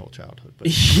in your whole childhood,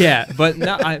 but yeah, but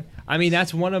no, I mean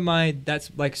that's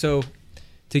like, so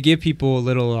to give people a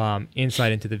little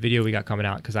insight into the video we got coming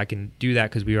out, because I can do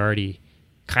that because we already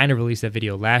kind of released that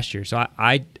video last year. So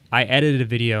I edited a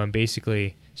video, and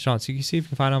basically, Sean, so you can see if you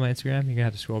can find it on my Instagram. You're gonna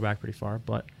have to scroll back pretty far,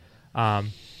 but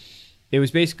it was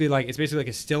basically like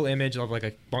a still image of like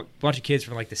a bunch of kids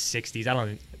from like the 60s. I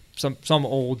don't know, some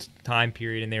old time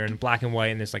period, and they're in black and white,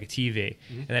 and there's like a TV,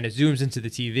 and then it zooms into the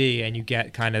TV, and you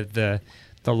get kind of the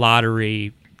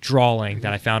lottery drawing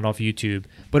that I found off YouTube.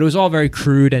 But it was all very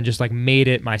crude, and just like made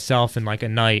it myself in like a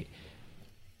night,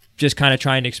 just kind of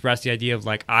trying to express the idea of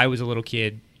like I was a little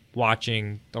kid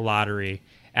watching the lottery,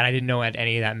 and I didn't know what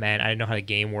any of that meant. I didn't know how the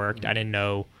game worked. I didn't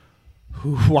know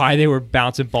why they were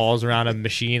bouncing balls around a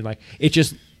machine. Like it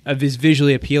just is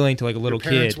visually appealing to like a little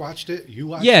your parents kid. watched it. You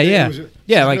watched Yeah, it. yeah, It was at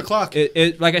yeah. 7 Like o'clock.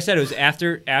 it, like I said, it was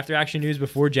after Action News,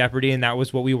 before Jeopardy, and that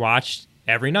was what we watched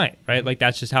every night, right? Like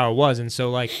that's just how it was. And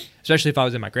so like, especially if I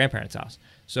was in my grandparents' house,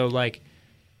 so like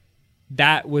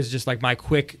that was just like my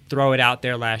quick throw it out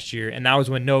there last year, and that was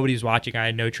when nobody was watching. I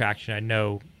had no traction. I had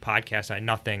no podcast. I had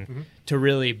nothing to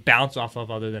really bounce off of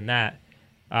other than that.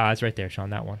 It's right there,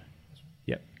 Sean. That one.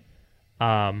 Yep.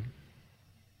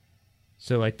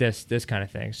 So like this kind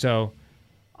of thing. So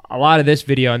a lot of this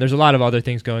video, and there's a lot of other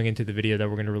things going into the video that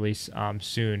we're going to release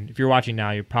soon. If you're watching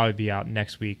now, you'll probably be out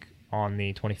next week on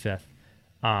the 25th,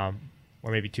 or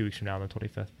maybe 2 weeks from now on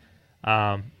the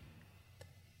 25th.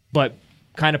 But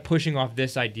kind of pushing off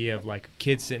this idea of like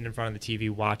kids sitting in front of the TV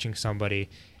watching somebody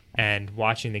and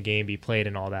watching the game be played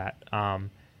and all that.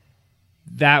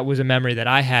 That was a memory that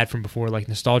I had from before, like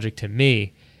nostalgic to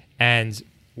me. And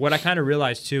what I kind of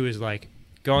realized too is like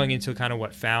going into kind of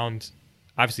what Found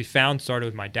started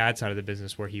with my dad's side of the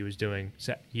business, where he was doing,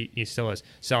 he still is,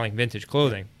 selling vintage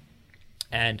clothing.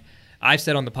 And I've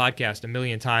said on the podcast a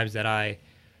million times that I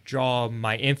draw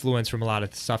my influence from a lot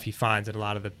of the stuff he finds, and a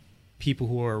lot of the people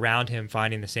who are around him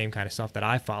finding the same kind of stuff that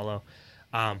I follow.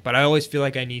 But I always feel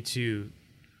like I need to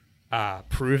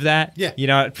prove that.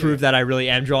 Yeah. Prove that I really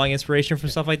am drawing inspiration from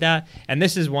stuff like that. And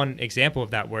this is one example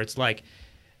of that, where it's like,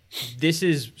 this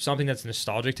is something that's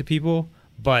nostalgic to people,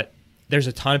 but there's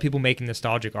a ton of people making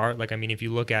nostalgic art. Like, I mean, if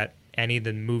you look at any of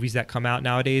the movies that come out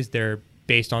nowadays, they're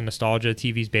based on nostalgia.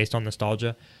 TV's based on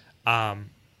nostalgia. And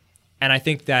I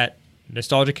think that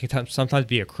nostalgia can sometimes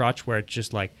be a crutch, where it's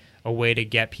just like a way to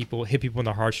hit people in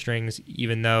the heartstrings,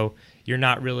 even though you're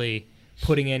not really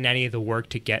putting in any of the work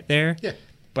to get there. Yeah.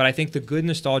 But I think the good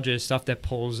nostalgia is stuff that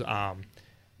pulls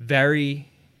very,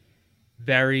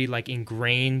 very like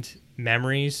ingrained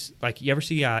memories. Like, you ever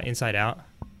see Inside Out?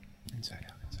 Inside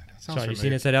Out. Sean, you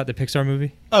seen Inside Out, the Pixar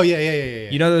movie? Oh, yeah.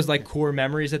 You know those like core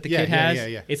memories that the kid has?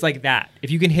 Yeah. It's like that. If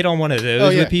you can hit on one of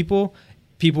those with people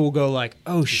will go like,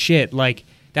 oh shit, like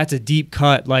that's a deep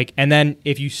cut. Like, and then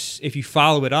if you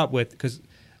follow it up with, because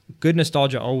good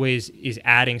nostalgia always is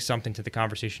adding something to the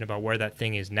conversation about where that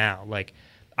thing is now. Like,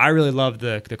 I really love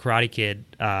the Karate Kid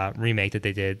remake that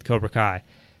they did, Cobra Kai.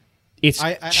 It's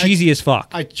cheesy as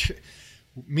fuck.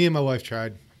 Me and my wife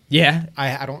tried. Yeah.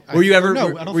 I don't. Were you ever?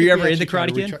 No, I don't were you think ever we in the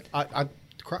actually Karate tried. Kid?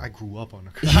 I grew up on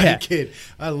the Karate Kid.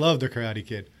 I love the Karate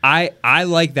Kid. I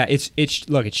like that. It's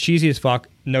look, it's cheesy as fuck,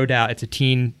 no doubt. It's a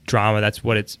teen drama. That's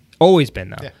what it's always been,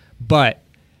 though. Yeah. But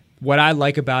what I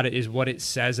like about it is what it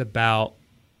says about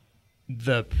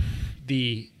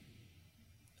the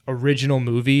original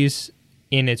movies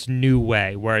in its new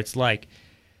way, where it's like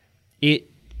it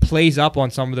plays up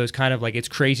on some of those kind of like, it's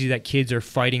crazy that kids are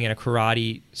fighting in a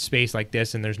karate space like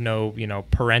this, and there's no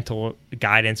parental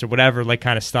guidance or whatever, like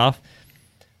kind of stuff.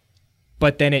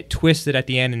 but then it twists it at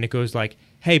the end and it goes like,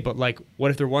 hey, but like, what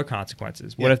if there were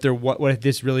consequences? What if what if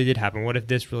this really did happen? What if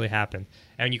this really happened?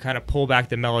 And you kind of pull back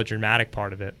the melodramatic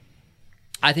part of it.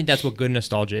 I think that's what good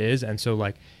nostalgia is. And so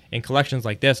like in collections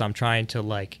like this, I'm trying to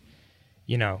like,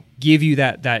 you know, give you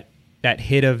that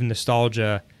hit of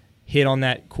nostalgia, hit on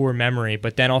that core memory,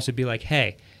 but then also be like,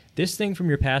 hey, this thing from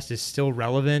your past is still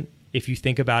relevant if you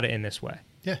think about it in this way.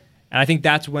 Yeah. And I think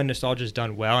that's when nostalgia is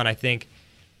done well. And I think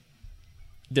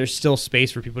there's still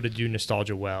space for people to do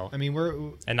nostalgia well. I mean,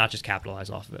 and not just capitalize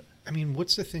off of it. I mean,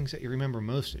 what's the things that you remember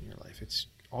most in your life? It's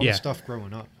all the stuff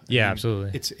growing up. I mean,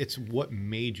 absolutely. It's what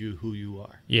made you who you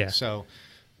are. Yeah. So,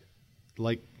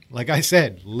 like I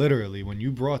said, literally, when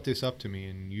you brought this up to me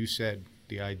and you said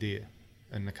the idea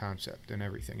and the concept and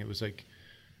everything, it was like,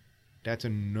 that's a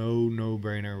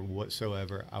no-brainer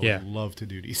whatsoever. I would love to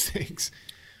do these things.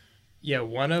 Yeah,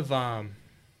 one of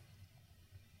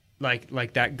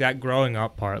like that growing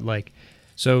up part, like,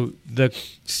 so the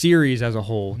series as a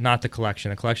whole, not the collection.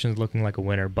 The collection is looking like a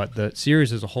winner, but the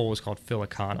series as a whole is called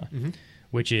Philicana,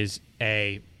 which is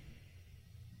a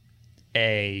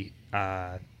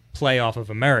play off of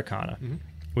Americana,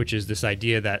 which is this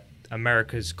idea that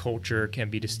America's culture can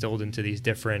be distilled into these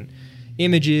different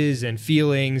images and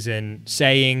feelings and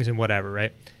sayings and whatever,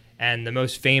 right? And the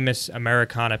most famous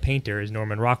Americana painter is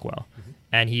Norman Rockwell.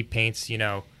 And he paints, you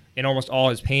know, in almost all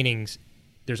his paintings,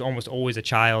 there's almost always a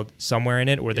child somewhere in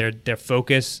it, or their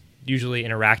focus usually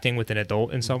interacting with an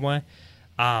adult in some way.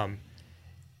 And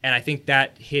I think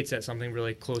that hits at something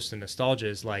really close to nostalgia,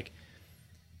 is like,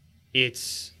 it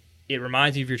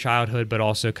reminds you of your childhood, but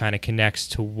also kind of connects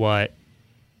to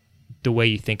the way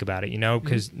you think about it, you know,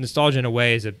 because nostalgia in a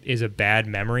way is a bad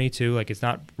memory too. Like, it's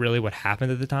not really what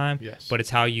happened at the time, but it's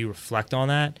how you reflect on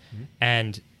that.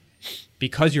 And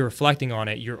because you're reflecting on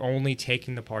it, you're only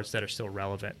taking the parts that are still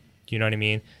relevant. You know what I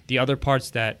mean? The other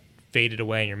parts that faded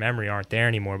away in your memory aren't there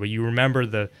anymore, but you remember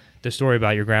the story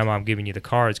about your grandma giving you the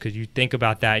cards because you think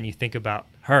about that and you think about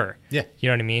her. Yeah. You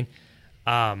know what I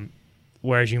mean?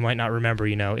 Whereas you might not remember,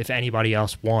 you know, if anybody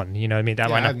else won. You know what I mean? That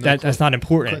might not, that's not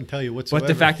important. Couldn't tell you whatsoever. But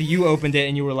the fact that you opened it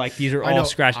and you were like, these are all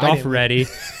scratched off already.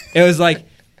 It was like,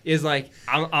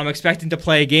 I'm expecting to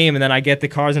play a game, and then I get the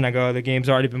cards and I go, the game's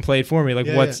already been played for me. Like,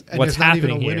 what's happening here? Not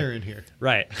even a winner in here.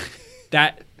 Right.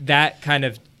 That kind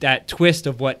of, that twist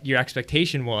of what your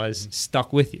expectation was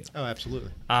stuck with you. Oh, absolutely.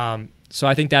 So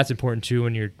I think that's important too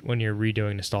when you're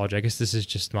redoing nostalgia. I guess this is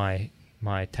just my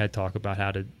TED talk about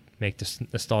how to make this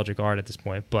nostalgic art at this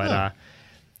point. But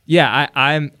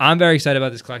I'm very excited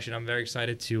about this collection. I'm very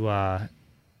excited to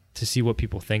see what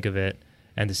people think of it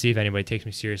and to see if anybody takes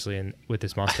me seriously with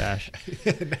this mustache.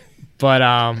 But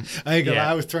I ain't gonna lie,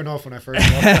 I was turned off when I first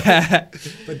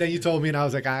walked. But then you told me, and I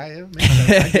was like, I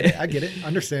get it,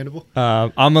 understandable.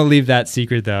 I'm gonna leave that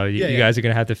secret though. You guys are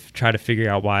gonna have to try to figure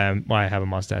out why I have a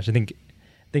mustache. I think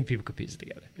people could piece it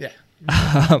together. Yeah.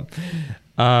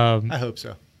 I hope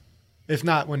so. If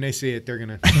not, when they see it, they're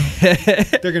gonna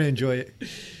enjoy it.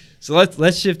 So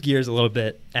let's shift gears a little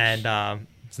bit, and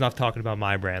it's enough talking about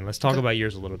my brand. Let's talk about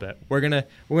yours a little bit. We're gonna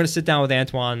sit down with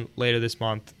Antoine later this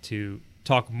month to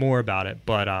talk more about it.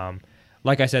 But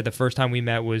like I said, the first time we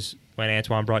met was when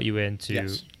Antoine brought you in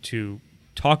to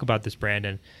talk about this brand,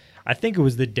 and I think it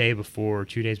was the day before,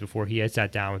 2 days before, he had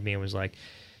sat down with me and was like,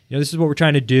 you know, this is what we're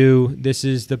trying to do. This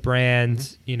is the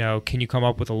brand. You know, can you come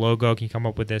up with a logo? Can you come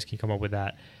up with this? Can you come up with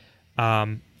that?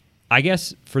 I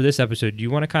guess for this episode, do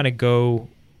you want to kind of go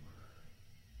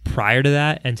prior to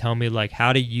that and tell me, like,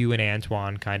 how did you and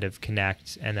Antoine kind of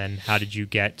connect, and then how did you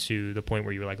get to the point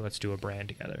where you were like, let's do a brand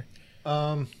together?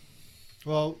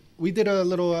 Well, we did a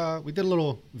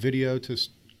little video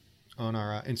on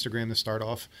our Instagram to start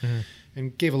off,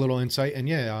 and gave a little insight. And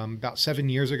about 7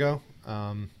 years ago,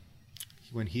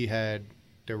 when he had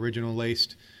the original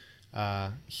Laced,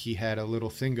 he had a little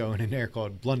thing going in there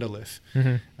called Blunderliff.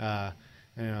 Had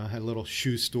a little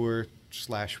shoe store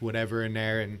 / whatever in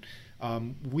there, and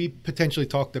we potentially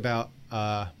talked about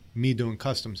me doing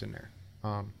customs in there.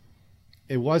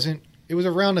 It was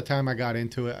around the time I got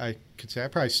into it. I could say I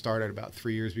probably started about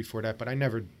 3 years before that, but I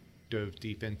never dove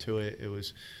deep into it. It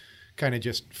was kind of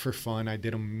just for fun. I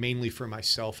did them mainly for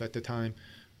myself at the time,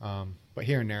 but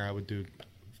here and there I would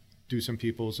do some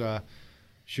people's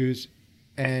shoes.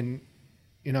 And,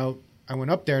 you know, I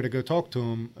went up there to go talk to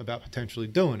him about potentially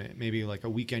doing it, maybe like a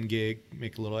weekend gig,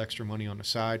 make a little extra money on the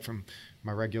side from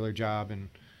my regular job. And,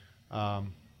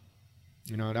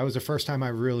 you know, that was the first time I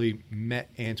really met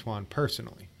Antoine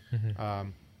personally.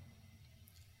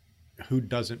 Who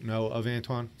doesn't know of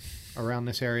Antoine around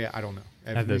this area? I don't know.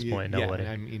 At this point, nobody.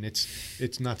 I mean,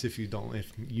 it's nuts if you don't.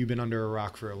 If you've been under a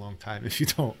rock for a long time, if you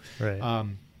don't. Right.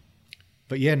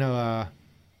 but yeah, no,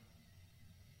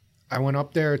 I went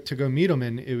up there to go meet him,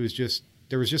 and there was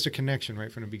just a connection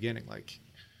right from the beginning. Like,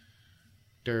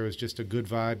 there was just a good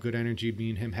vibe, good energy me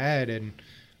and him had, and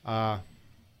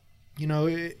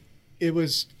it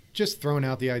was just throwing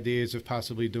out the ideas of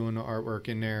possibly doing the artwork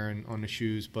in there and on the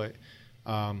shoes, but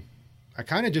I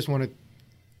kind of just wanted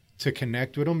to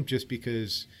connect with him just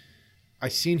because I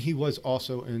seen he was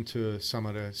also into some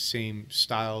of the same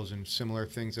styles and similar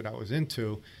things that I was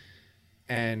into.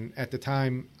 And at the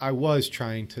time, I was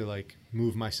trying to like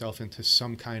move myself into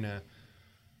some kind of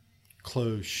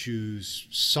clothes, shoes,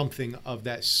 something of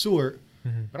that sort.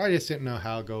 Mm-hmm. But I just didn't know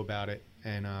how to go about it.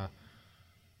 And, I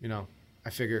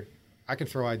figured I can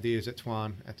throw ideas at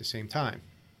Twan at the same time.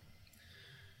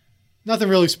 Nothing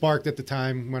really sparked at the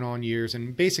time, went on years.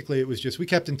 And basically it was just, we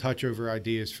kept in touch over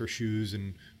ideas for shoes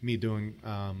and me doing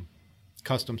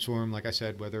customs for him. Like I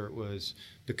said, whether it was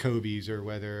the Kobe's or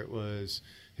whether it was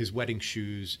his wedding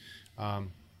shoes,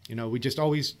 we just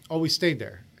always stayed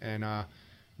there. And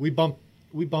we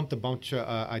bumped a bunch of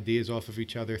ideas off of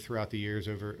each other throughout the years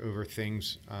over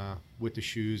things with the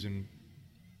shoes. And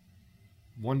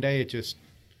one day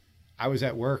I was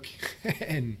at work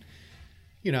and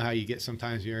you know how you get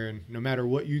sometimes no matter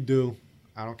what you do,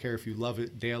 I don't care if you love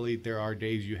it daily, there are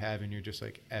days you have and you're just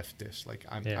like, F this, like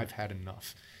I've had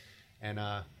enough. And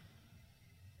I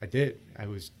did.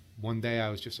 One day I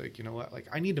was just like, you know what, like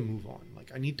I need to move on.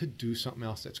 Like I need to do something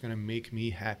else that's going to make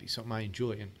me happy, something I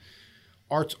enjoy. And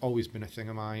art's always been a thing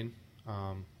of mine.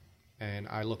 And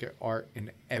I look at art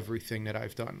in everything that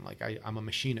I've done. Like I'm a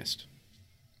machinist.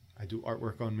 I do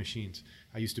artwork on machines.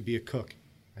 I used to be a cook.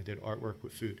 I did artwork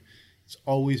with food. It's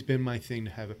always been my thing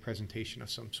to have a presentation of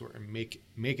some sort and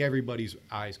make everybody's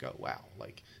eyes go, wow.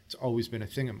 Like it's always been a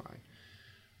thing of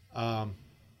mine.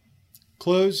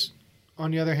 Clothes, on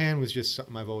the other hand, was just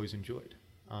something I've always enjoyed.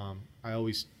 I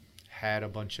always had a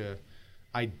bunch of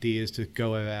ideas to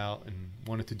go about and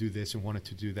wanted to do this and wanted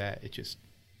to do that.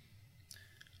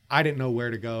 I didn't know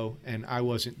where to go and I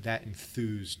wasn't that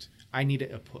enthused. I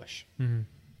needed a push. Mm-hmm.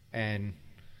 And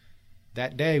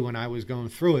that day when I was going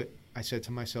through it, I said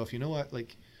to myself, you know what,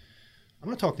 like, I'm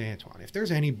going to talk to Antoine. If there's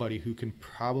anybody who can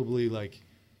probably, like,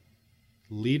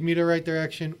 lead me the right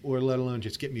direction or let alone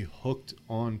just get me hooked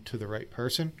on to the right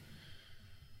person,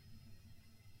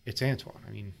 it's Antoine.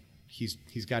 I mean, he's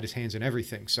got his hands in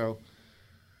everything. So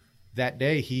that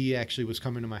day, he actually was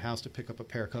coming to my house to pick up a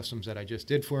pair of customs that I just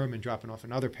did for him and dropping off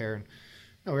another pair. And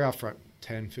we were out front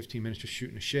 10, 15 minutes just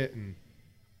shooting the shit. And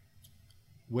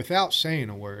without saying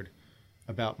a word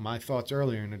about my thoughts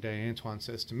earlier in the day, Antoine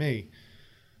says to me,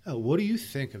 oh, what do you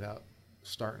think about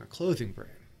starting a clothing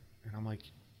brand? And I'm like,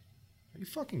 are you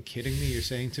fucking kidding me? You're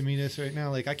saying to me this right now?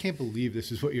 Like, I can't believe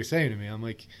this is what you're saying to me. I'm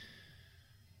like,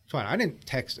 Antoine, I didn't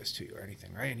text this to you or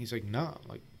anything, right? And he's like, no. I'm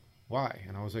like, why?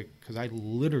 And I was like, because I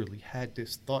literally had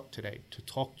this thought today to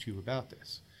talk to you about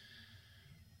this.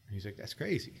 And he's like, that's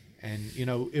crazy. And,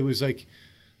 it was like,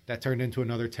 that turned into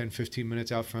another 10, 15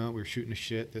 minutes out front. We were shooting the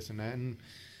shit, this and that. And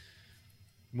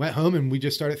went home and we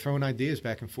just started throwing ideas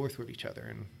back and forth with each other.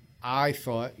 And I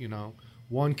thought,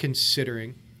 one,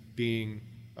 considering being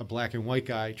a black and white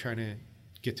guy trying to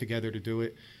get together to do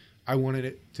it, I wanted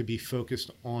it to be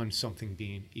focused on something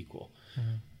being equal.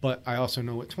 Mm-hmm. But I also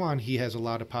know with Twan, he has a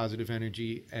lot of positive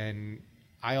energy, and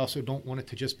I also don't want it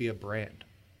to just be a brand.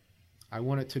 I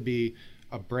want it to be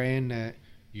a brand that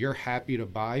you're happy to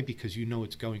buy because you know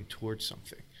it's going towards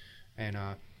something. And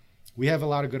we have a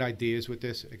lot of good ideas with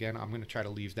this. Again, I'm going to try to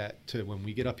leave that to when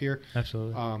we get up here.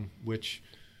 Absolutely. Which,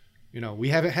 we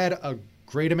haven't had a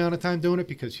great amount of time doing it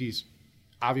because he's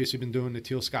obviously been doing the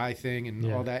Teal Sky thing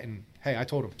and all that. And hey, I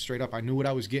told him straight up, I knew what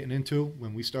I was getting into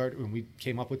when we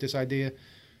came up with this idea.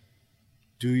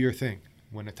 Do your thing.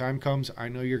 When the time comes, I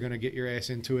know you're going to get your ass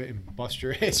into it and bust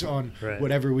your ass on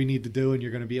whatever we need to do, and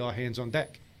you're going to be all hands on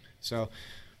deck. So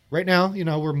right now,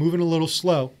 we're moving a little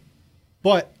slow,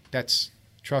 but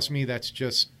trust me,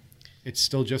 it's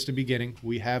still just the beginning.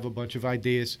 We have a bunch of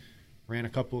ideas, ran a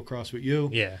couple across with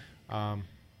you. Yeah.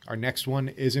 Our next one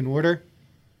is in order.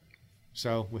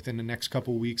 So within the next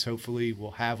couple weeks, hopefully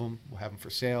we'll have them for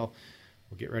sale.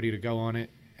 We'll get ready to go on it.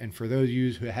 And for those of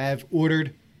you who have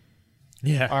ordered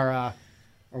our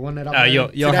one that I'm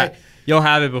you'll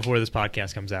have it before this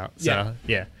podcast comes out. So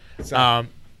yeah. I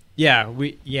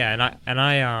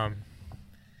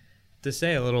to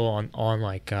say a little on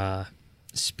like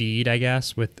speed, I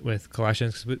guess, with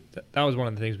collections, because that was one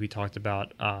of the things we talked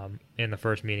about in the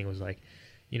first meeting was like,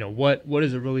 what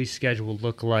does a release schedule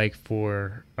look like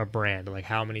for a brand? Like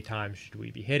how many times should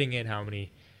we be hitting it? How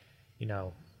many,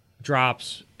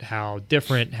 drops? How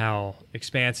different? How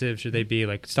expansive should they be?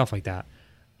 Like stuff like that.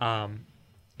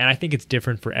 and I think it's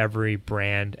different for every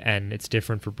brand, and it's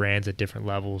different for brands at different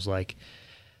levels. Like,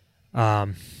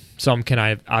 some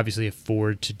can obviously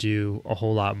afford to do a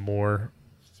whole lot more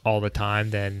all the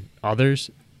time than others.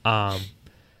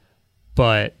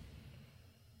 But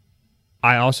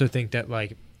I also think that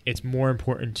like it's more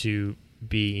important to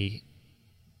be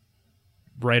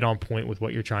right on point with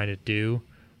what you're trying to do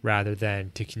rather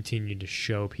than to continue to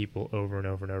show people over and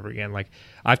over and over again. Like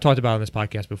I've talked about on this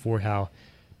podcast before how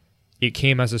it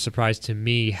came as a surprise to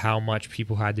me how much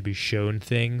people had to be shown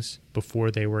things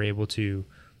before they were able to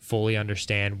fully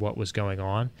understand what was going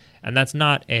on. And that's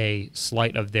not a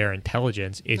slight of their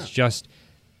intelligence. It's just,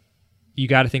 you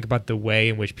got to think about the way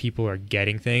in which people are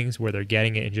getting things, where they're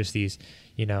getting it in just these,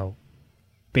 you know,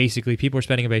 basically people are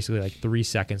spending basically like 3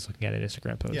 seconds looking at an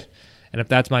Instagram post. Yeah. And if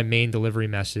that's my main delivery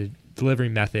method is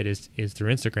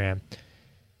through Instagram,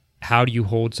 how do you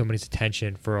hold somebody's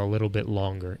attention for a little bit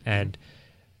longer? And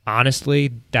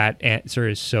honestly, that answer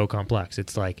is so complex.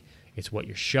 It's like, it's what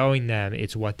you're showing them.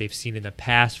 It's what they've seen in the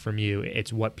past from you.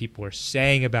 It's what people are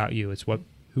saying about you. It's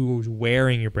who's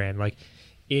wearing your brand. Like,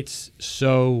 it's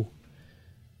so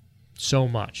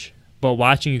much. But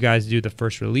watching you guys do the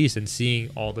first release and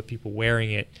seeing all the people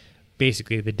wearing it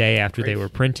basically the day after they were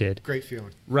printed. Great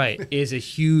feeling. Right. Is a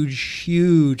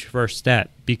huge first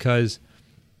step because,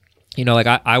 you know, like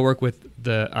I work with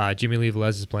the Jimmy Lee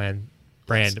Velez's brand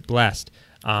Blessed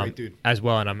Great dude. as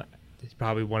well. And it's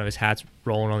probably one of his hats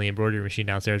rolling on the embroidery machine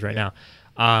downstairs right now.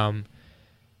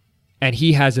 And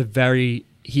he has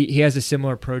he has a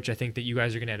similar approach I think that you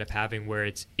guys are going to end up having, where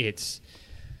it's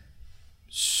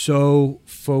so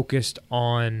focused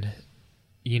on,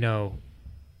 you know,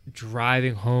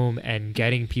 driving home and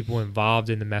getting people involved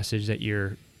in the message that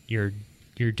you're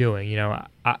doing. You know,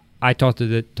 I talked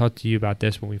to you about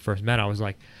this when we first met. I was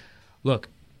like, look,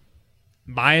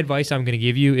 my advice I'm going to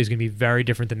give you is going to be very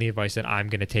different than the advice that I'm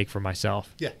going to take for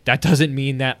myself. Yeah. That doesn't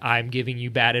mean that I'm giving you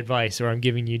bad advice or I'm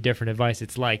giving you different advice.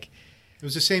 It's like, it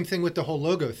was the same thing with the whole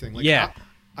logo thing. Like, yeah.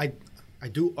 I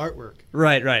do artwork.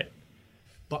 Right.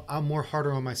 But I'm more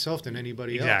harder on myself than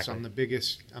anybody else. I'm the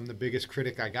biggest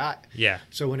critic I got. Yeah.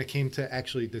 So when it came to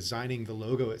actually designing the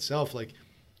logo itself, like,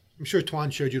 I'm sure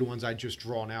Twan showed you the ones I just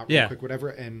drawn out real quick, whatever.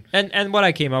 And what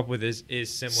I came up with is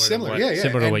similar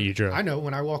to what you drew. I know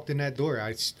when I walked in that door,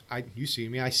 you see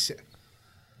me, I said,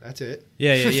 that's it.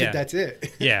 Yeah. That's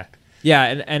it.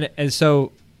 Yeah. And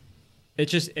so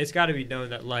it's got to be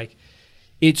known that like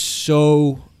it's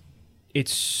so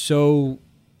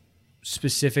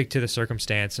specific to the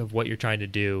circumstance of what you're trying to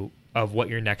do, of what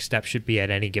your next step should be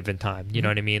at any given time. You know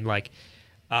what I mean? Like,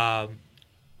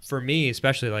 for me,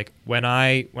 especially like when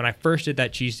I first did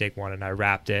that cheesesteak one and I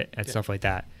wrapped it and stuff like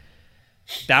that,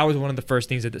 that was one of the first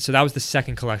things so that was the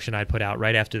second collection I'd put out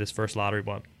right after this first lottery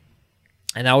one.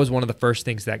 And that was one of the first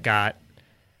things that got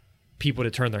people to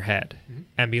turn their head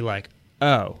and be like,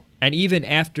 oh. And even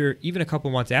a couple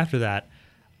months after that,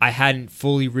 I hadn't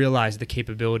fully realized the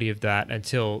capability of that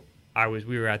until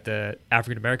we were at the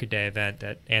African American Day event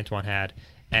that Antoine had,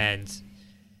 and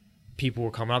people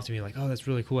were coming up to me like, oh, that's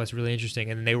really cool, that's really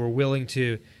interesting. And they were willing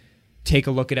to take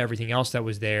a look at everything else that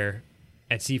was there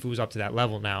and see if it was up to that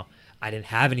level. Now, I didn't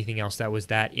have anything else that was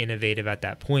that innovative at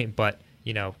that point, but,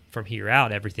 you know, from here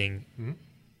out, everything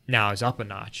now is up a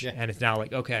notch. Yeah. And it's now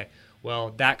like, okay,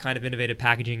 well, that kind of innovative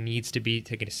packaging needs to be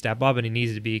taken a step up, and it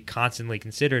needs to be constantly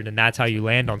considered, and that's how you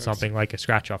land on something like a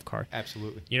scratch-off card.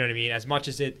 Absolutely. You know what I mean? As much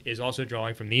as it is also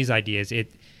drawing from these ideas,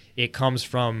 it comes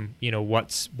from, you know,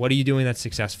 what are you doing that's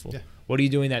successful? Yeah. What are you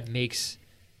doing that makes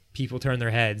people turn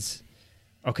their heads?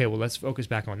 Okay, well, let's focus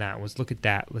back on that. Let's look at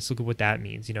that. Let's look at what that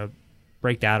means. You know,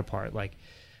 break that apart. Like,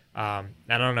 I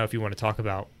don't know if you want to talk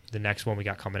about the next one we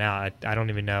got coming out. I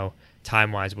don't even know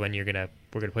time-wise when we're gonna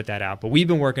put that out. But we've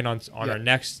been working on our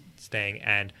next thing,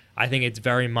 and I think it's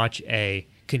very much a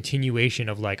continuation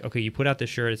of like, okay, you put out this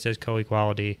shirt, it says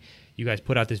co-equality. You guys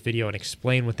put out this video and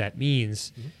explain what that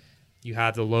means. You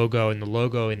have the logo, and the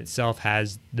logo in itself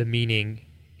has the meaning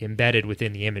embedded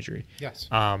within the imagery. Yes.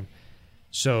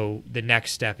 So the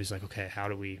next step is like, okay, how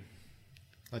do we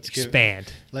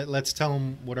expand? Let's tell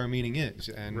them what our meaning is.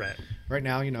 And right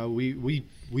now, you know, we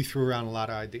threw around a lot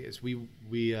of ideas. We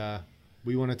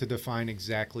wanted to define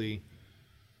exactly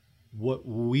what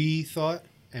we thought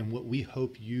and what we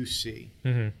hope you see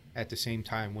at the same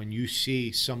time when you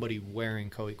see somebody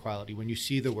wearing co-equality, when you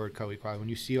see the word co-equality, when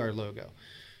you see our logo,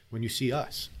 when you see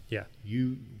us. Yeah.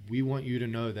 We want you to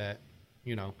know that,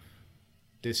 you know,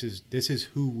 this is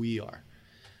who we are.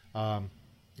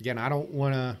 Again, I don't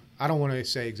want to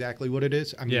say exactly what it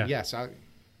is. I mean, yes,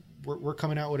 we're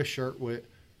coming out with a shirt with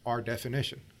our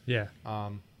definition. Yeah.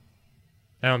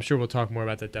 And I'm sure we'll talk more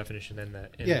about that definition on the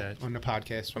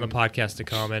podcast. On the podcast to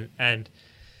come. And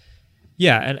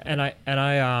yeah, and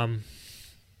I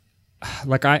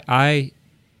like I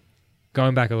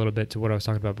going back a little bit to what I was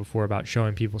talking about before about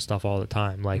showing people stuff all the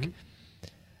time. Like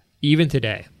even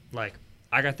today, like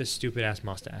I got this stupid ass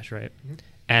mustache, right? Mm-hmm.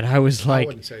 And I was like, I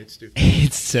wouldn't say it's stupid.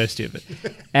 It's so stupid.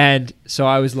 And so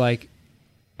I was like,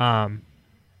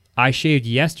 I shaved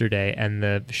yesterday and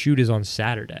the shoot is on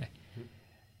Saturday. Mm-hmm.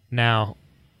 Now,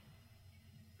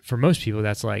 for most people,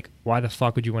 that's like, why the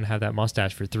fuck would you want to have that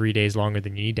mustache for 3 days longer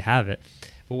than you need to have it?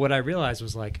 But what I realized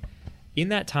was like, in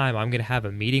that time, I'm going to have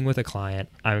a meeting with a client.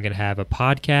 I'm going to have a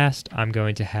podcast. I'm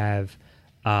going to have,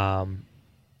 I'm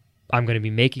going to be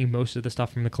making most of the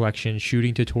stuff from the collection,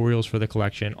 shooting tutorials for the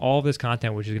collection, all of this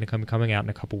content, which is going to come coming out in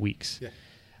a couple weeks. Yeah.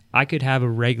 I could have a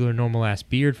regular normal ass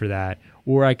beard for that,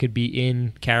 or I could be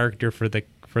in character for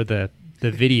the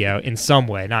video in some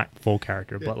way, not full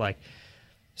character, but like.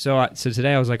 So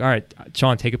today I was like, all right,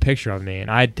 Sean, take a picture of me,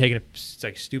 and I had taken a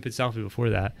like stupid selfie before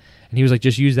that, and he was like,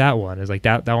 just use that one. It was like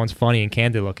that one's funny and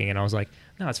candid looking, and I was like,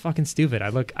 no, it's fucking stupid. I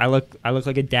look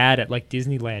like a dad at like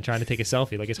Disneyland trying to take a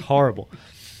selfie, like it's horrible.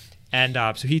 And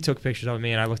so he took pictures of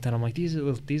me, and I looked at him like these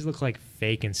look like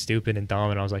fake and stupid and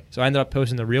dumb, and I was like, so I ended up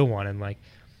posting the real one, and like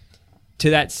to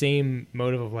that same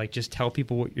motive of like just tell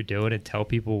people what you're doing and tell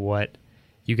people what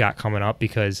you got coming up,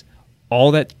 because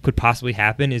all that could possibly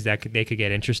happen is that they could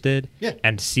get interested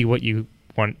and see what you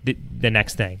want, the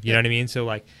next thing. You know what I mean? So,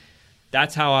 like,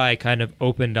 that's how I kind of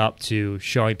opened up to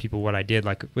showing people what I did.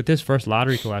 Like, with this first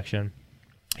lottery collection,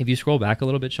 if you scroll back a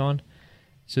little bit, Sean,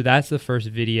 so that's the first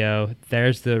video.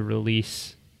 There's the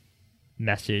release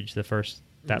message,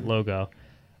 that logo.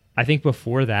 I think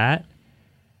before that,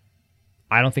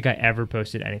 I don't think I ever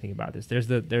posted anything about this. There's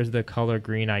the color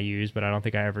green I use, but I don't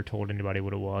think I ever told anybody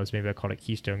what it was. Maybe I called it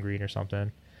Keystone Green or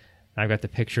something. I've got the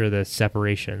picture of the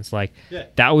separations. Like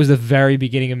that was the very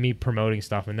beginning of me promoting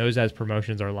stuff, and those as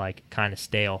promotions are like kind of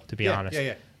stale, to be honest.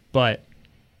 But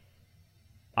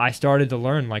I started to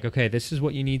learn, like, okay, this is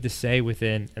what you need to say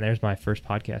within. And there's my first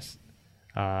podcast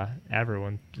ever,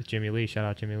 with Jimmy Lee. Shout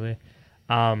out Jimmy Lee.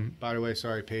 By the way,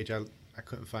 sorry, Paige, I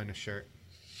couldn't find a shirt.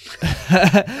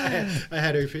 I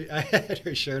had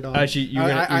her shirt on. You were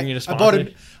gonna sponsor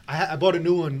it? I bought a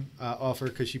new one off her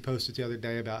because she posted the other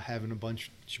day about having a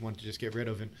bunch she wanted to just get rid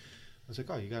of, and I was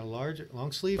like, oh, you got a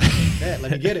long sleeve? Yeah,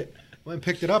 let me get it. Went and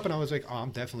picked it up, and I was like, oh,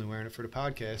 I'm definitely wearing it for the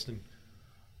podcast. And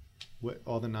what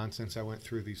all the nonsense I went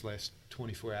through these last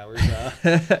 24 hours.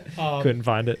 Couldn't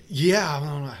find it. Yeah, I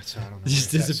don't know. Just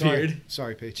disappeared.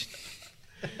 Sorry, Paige.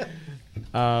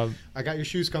 I got your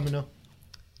shoes coming though.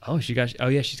 Oh, she's got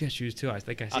shoes too. I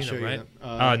think I seen them,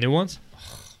 right? New ones?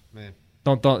 Oh, man.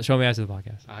 Don't show me after the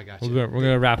podcast. I got you. We're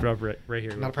gonna wrap it up right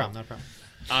here. Not a problem.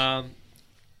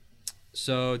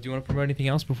 So do you want to promote anything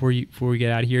else before we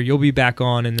get out of here? You'll be back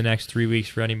on in the next 3 weeks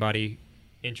for anybody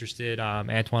interested.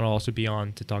 Antoine will also be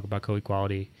on to talk about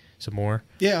co-equality some more.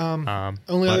 Yeah.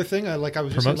 Only other thing, I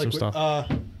was just saying,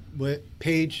 stuff. With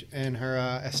Paige and her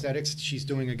aesthetics, she's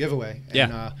doing a giveaway.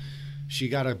 And, she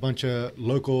got a bunch of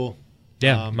local.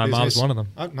 Yeah, my mom's one of them.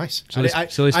 Oh, nice. I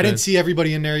didn't see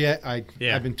everybody in there yet.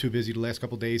 I've been too busy the last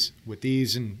couple of days with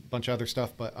these and a bunch of other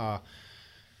stuff. But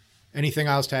anything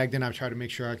I was tagged in, I try to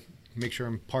make sure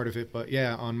I'm part of it. But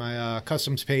yeah, on my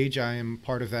customs page, I am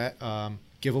part of that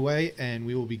giveaway, and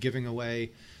we will be giving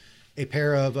away a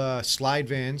pair of slide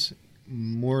vans,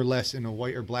 more or less in a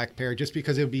white or black pair, just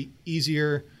because it would be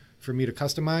easier for me to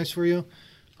customize for you.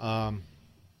 I'm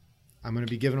going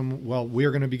to be giving them. Well, we're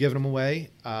going to be giving them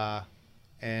away.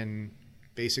 And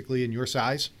basically in your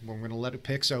size, we're going to let it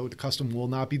pick, so the custom will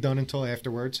not be done until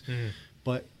afterwards.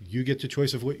 But you get the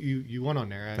choice of what you want on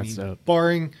there. I mean, dope.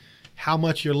 Barring how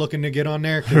much you're looking to get on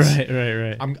there.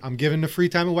 Right. I'm giving the free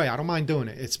time away. I don't mind doing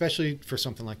it, especially for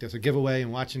something like this, a giveaway,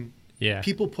 and watching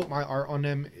people put my art on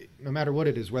them, no matter what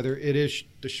it is, whether it is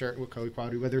the shirt with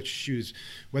co-equality, whether it's shoes,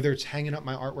 whether it's hanging up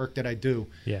my artwork that I do.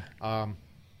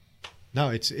 No,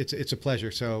 it's a pleasure.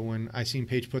 So when I seen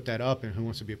Paige put that up and who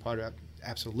wants to be a part of it,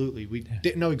 absolutely. We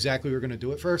didn't know exactly we were going to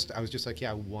do it first. I was just like,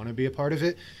 I want to be a part of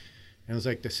it. And it was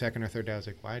like the second or third day, I was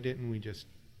like, why didn't we just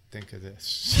think of this?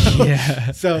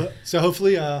 So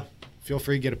hopefully feel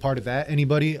free to get a part of that.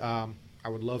 Anybody, I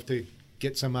would love to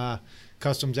get some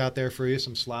customs out there for you,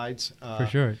 some slides. For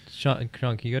sure. Sean,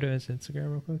 can you go to his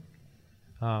Instagram real quick?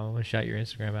 I want to shout your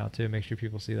Instagram out too. Make sure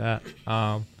people see that.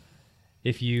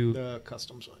 The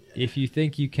customs one. If you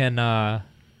think you can...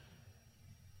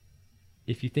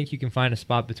 If you think you can find a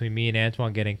spot between me and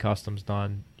Antoine getting customs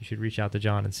done, you should reach out to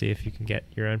John and see if you can get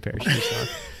your own pair of shoes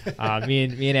done. Me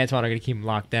and Antoine are going to keep them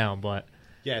locked down, but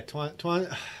yeah,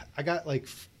 Twan, I got like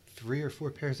 3 or 4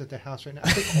 pairs at the house right now.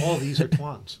 I think all these are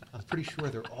Twan's. I'm pretty sure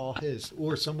they're all his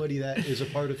or somebody that is a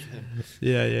part of him.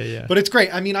 Yeah. But it's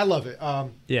great. I mean, I love it.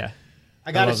 Yeah.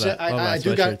 I gotta say, love I that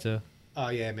do got. sweatshirt too. Oh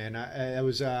yeah, man. It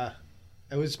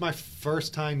was my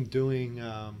first time doing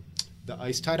the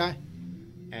ice tie-dye,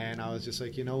 and I was just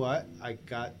like, you know what? I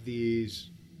got these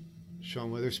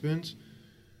Sean Witherspoons.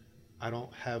 I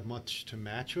don't have much to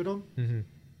match with them. Mm-hmm.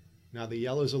 Now the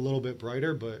yellow's a little bit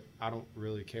brighter, but I don't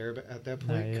really care at that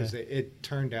point because yeah. it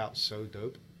turned out so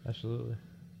dope. Absolutely.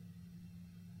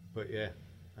 But yeah.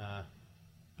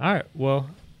 All right. Well,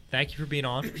 thank you for being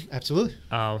on. Absolutely.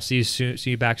 See you soon.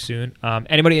 See you back soon.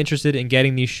 Anybody interested in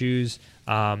getting these shoes?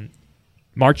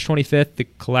 March 25th, the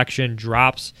collection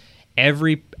drops.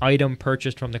 Every item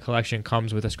purchased from the collection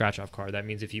comes with a scratch-off card. That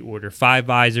means if you order 5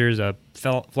 visors, a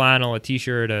flannel, a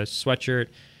T-shirt, a sweatshirt,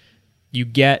 you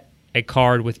get a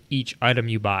card with each item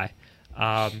you buy.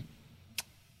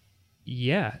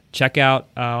 Yeah, check out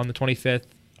on the 25th.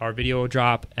 Our video will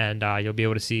drop, and you'll be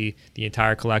able to see the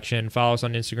entire collection. Follow us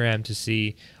on Instagram to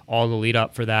see all the lead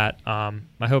up for that.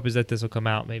 My hope is that this will come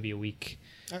out maybe a week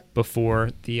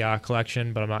before the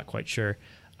collection, but I'm not quite sure.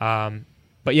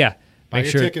 But yeah, buy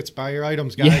your tickets, buy your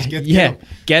items, guys.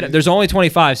 Get it. There's only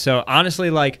 25, so honestly,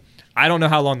 like, I don't know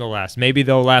how long they'll last. Maybe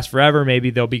they'll last forever.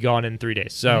 Maybe they'll be gone in 3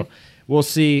 days. So we'll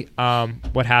see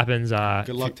what happens.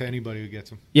 Good luck to anybody who gets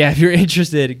them. Yeah, if you're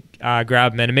interested,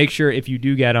 grab them, and make sure if you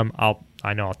do get them, I'll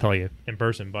tell you in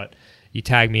person, but you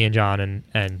tag me and John,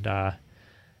 and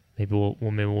maybe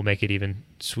we'll make it even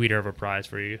sweeter of a prize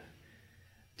for you.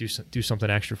 Do something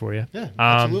extra for you. Yeah,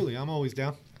 absolutely. I'm always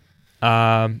down.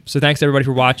 So thanks everybody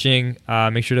for watching.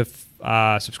 Make sure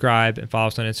to subscribe and follow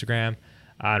us on Instagram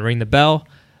and ring the bell.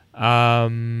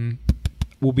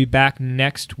 We'll be back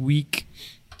next week,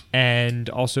 and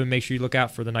also make sure you look out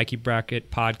for the Nike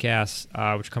Bracket podcast,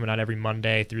 which are coming out every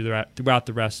Monday throughout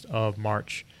the rest of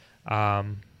March. I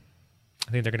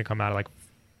think they're going to come out at like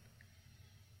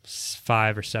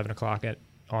 5 or 7 o'clock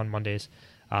on Mondays.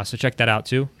 So check that out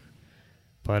too.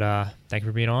 But thank you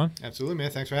for being on. Absolutely,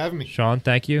 man. Thanks for having me. Sean,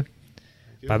 thank you.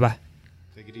 Bye-bye.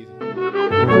 Take it easy.